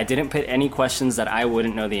trivia, I didn't put any questions that I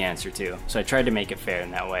wouldn't know the answer to. So I tried to make it fair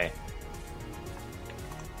in that way.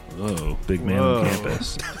 Whoa, big man on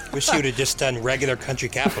campus. Wish you would have just done regular country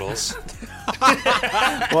capitals.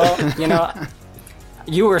 Well, you know,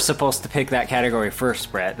 you were supposed to pick that category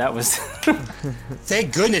first, Brett. That was...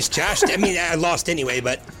 Thank goodness, Josh. I mean, I lost anyway,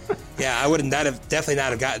 but yeah, I would not have definitely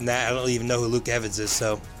not have gotten that. I don't even know who Luke Evans is,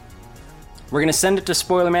 so. We're going to send it to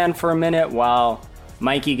Spoiler Man for a minute while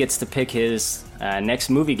Mikey gets to pick his next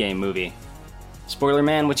movie game movie. Spoiler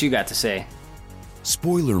Man, what you got to say?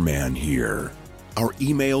 Spoiler Man here. Our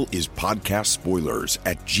email is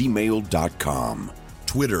podcastspoilers@gmail.com.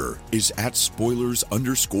 Twitter is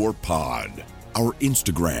 @spoilers_pod. Our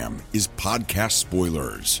Instagram is Podcast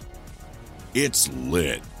Spoilers. It's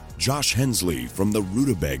lit. Josh Hensley from the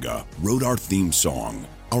Rutabaga wrote our theme song.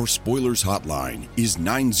 Our spoilers hotline is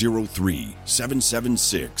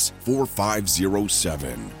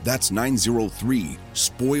 903-776-4507. That's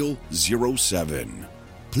 903-SPOIL07.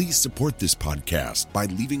 Please support this podcast by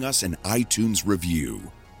leaving us an iTunes review.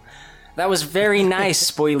 That was very nice,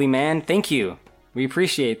 Spoily Man. Thank you. We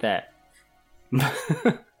appreciate that.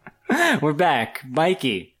 We're back.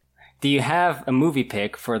 Mikey, do you have a movie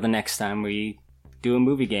pick for the next time we do a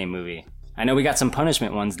movie game movie? I know we got some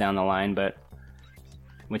punishment ones down the line, but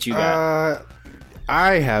what you got?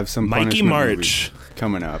 I have some Mikey punishment March movies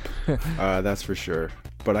coming up. That's for sure.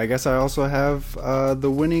 But I guess I also have the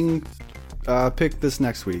winning pick this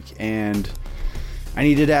next week, and I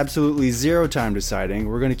needed absolutely 0 time deciding.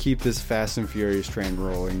 We're going to keep this Fast and Furious train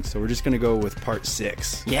rolling, so we're just going to go with part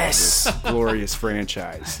 6. Yes! Of this glorious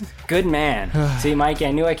franchise. Good man. See, Mikey,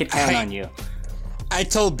 I knew I could count on you. I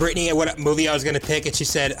told Brittany what movie I was going to pick, and she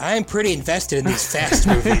said, I'm pretty invested in these Fast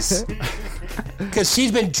movies. Because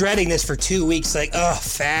she's been dreading this for 2 weeks, like,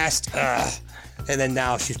 Fast, and then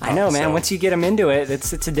now she's pumped, I know, man. so. Once you get them into it,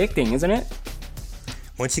 it's addicting, isn't it?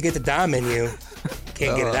 Once you get the Dom in you,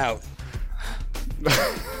 can't get it out.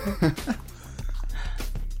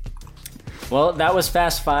 Well, that was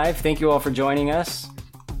Fast 5. Thank you all for joining us.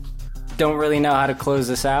 don't really know how to close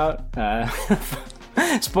this out.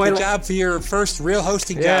 Spoiler. Good job for your first real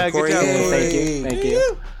hosting Yeah, job, good Corey. job, Yay. Corey. Thank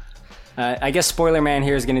you. I guess Spoiler Man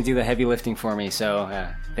here is going to do the heavy lifting for me, so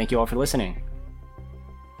thank you all for listening.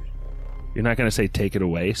 You're not going to say take it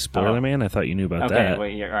away, Spoiler Man? I thought you knew about Okay, that.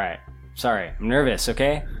 wait, all right. Sorry, I'm nervous,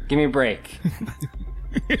 okay? Give me a break.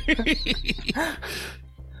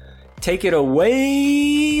 Take it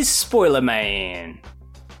away, Spoiler Man.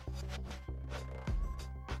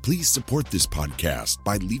 Please support this podcast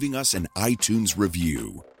by leaving us an iTunes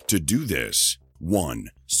review. To do this, 1.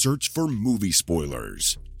 Search for Movie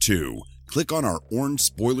Spoilers. 2. Click on our orange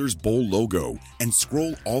Spoilers Bowl logo and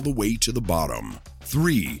scroll all the way to the bottom.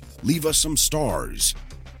 3. Leave us some stars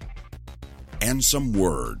and some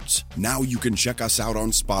words. Now you can check us out on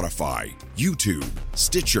Spotify, YouTube,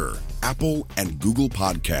 Stitcher, Apple, and Google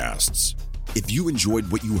Podcasts. If you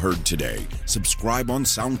enjoyed what you heard today, subscribe on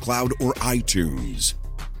SoundCloud or iTunes.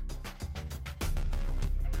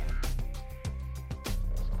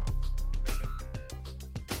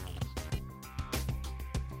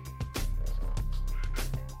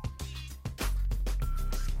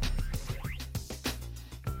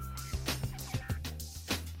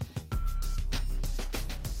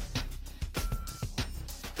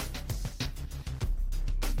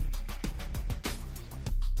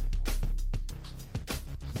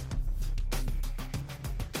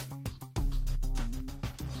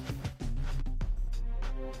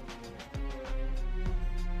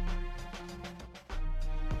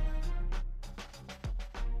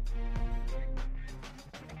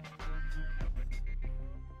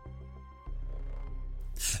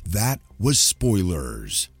 That was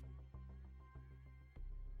Spoilers.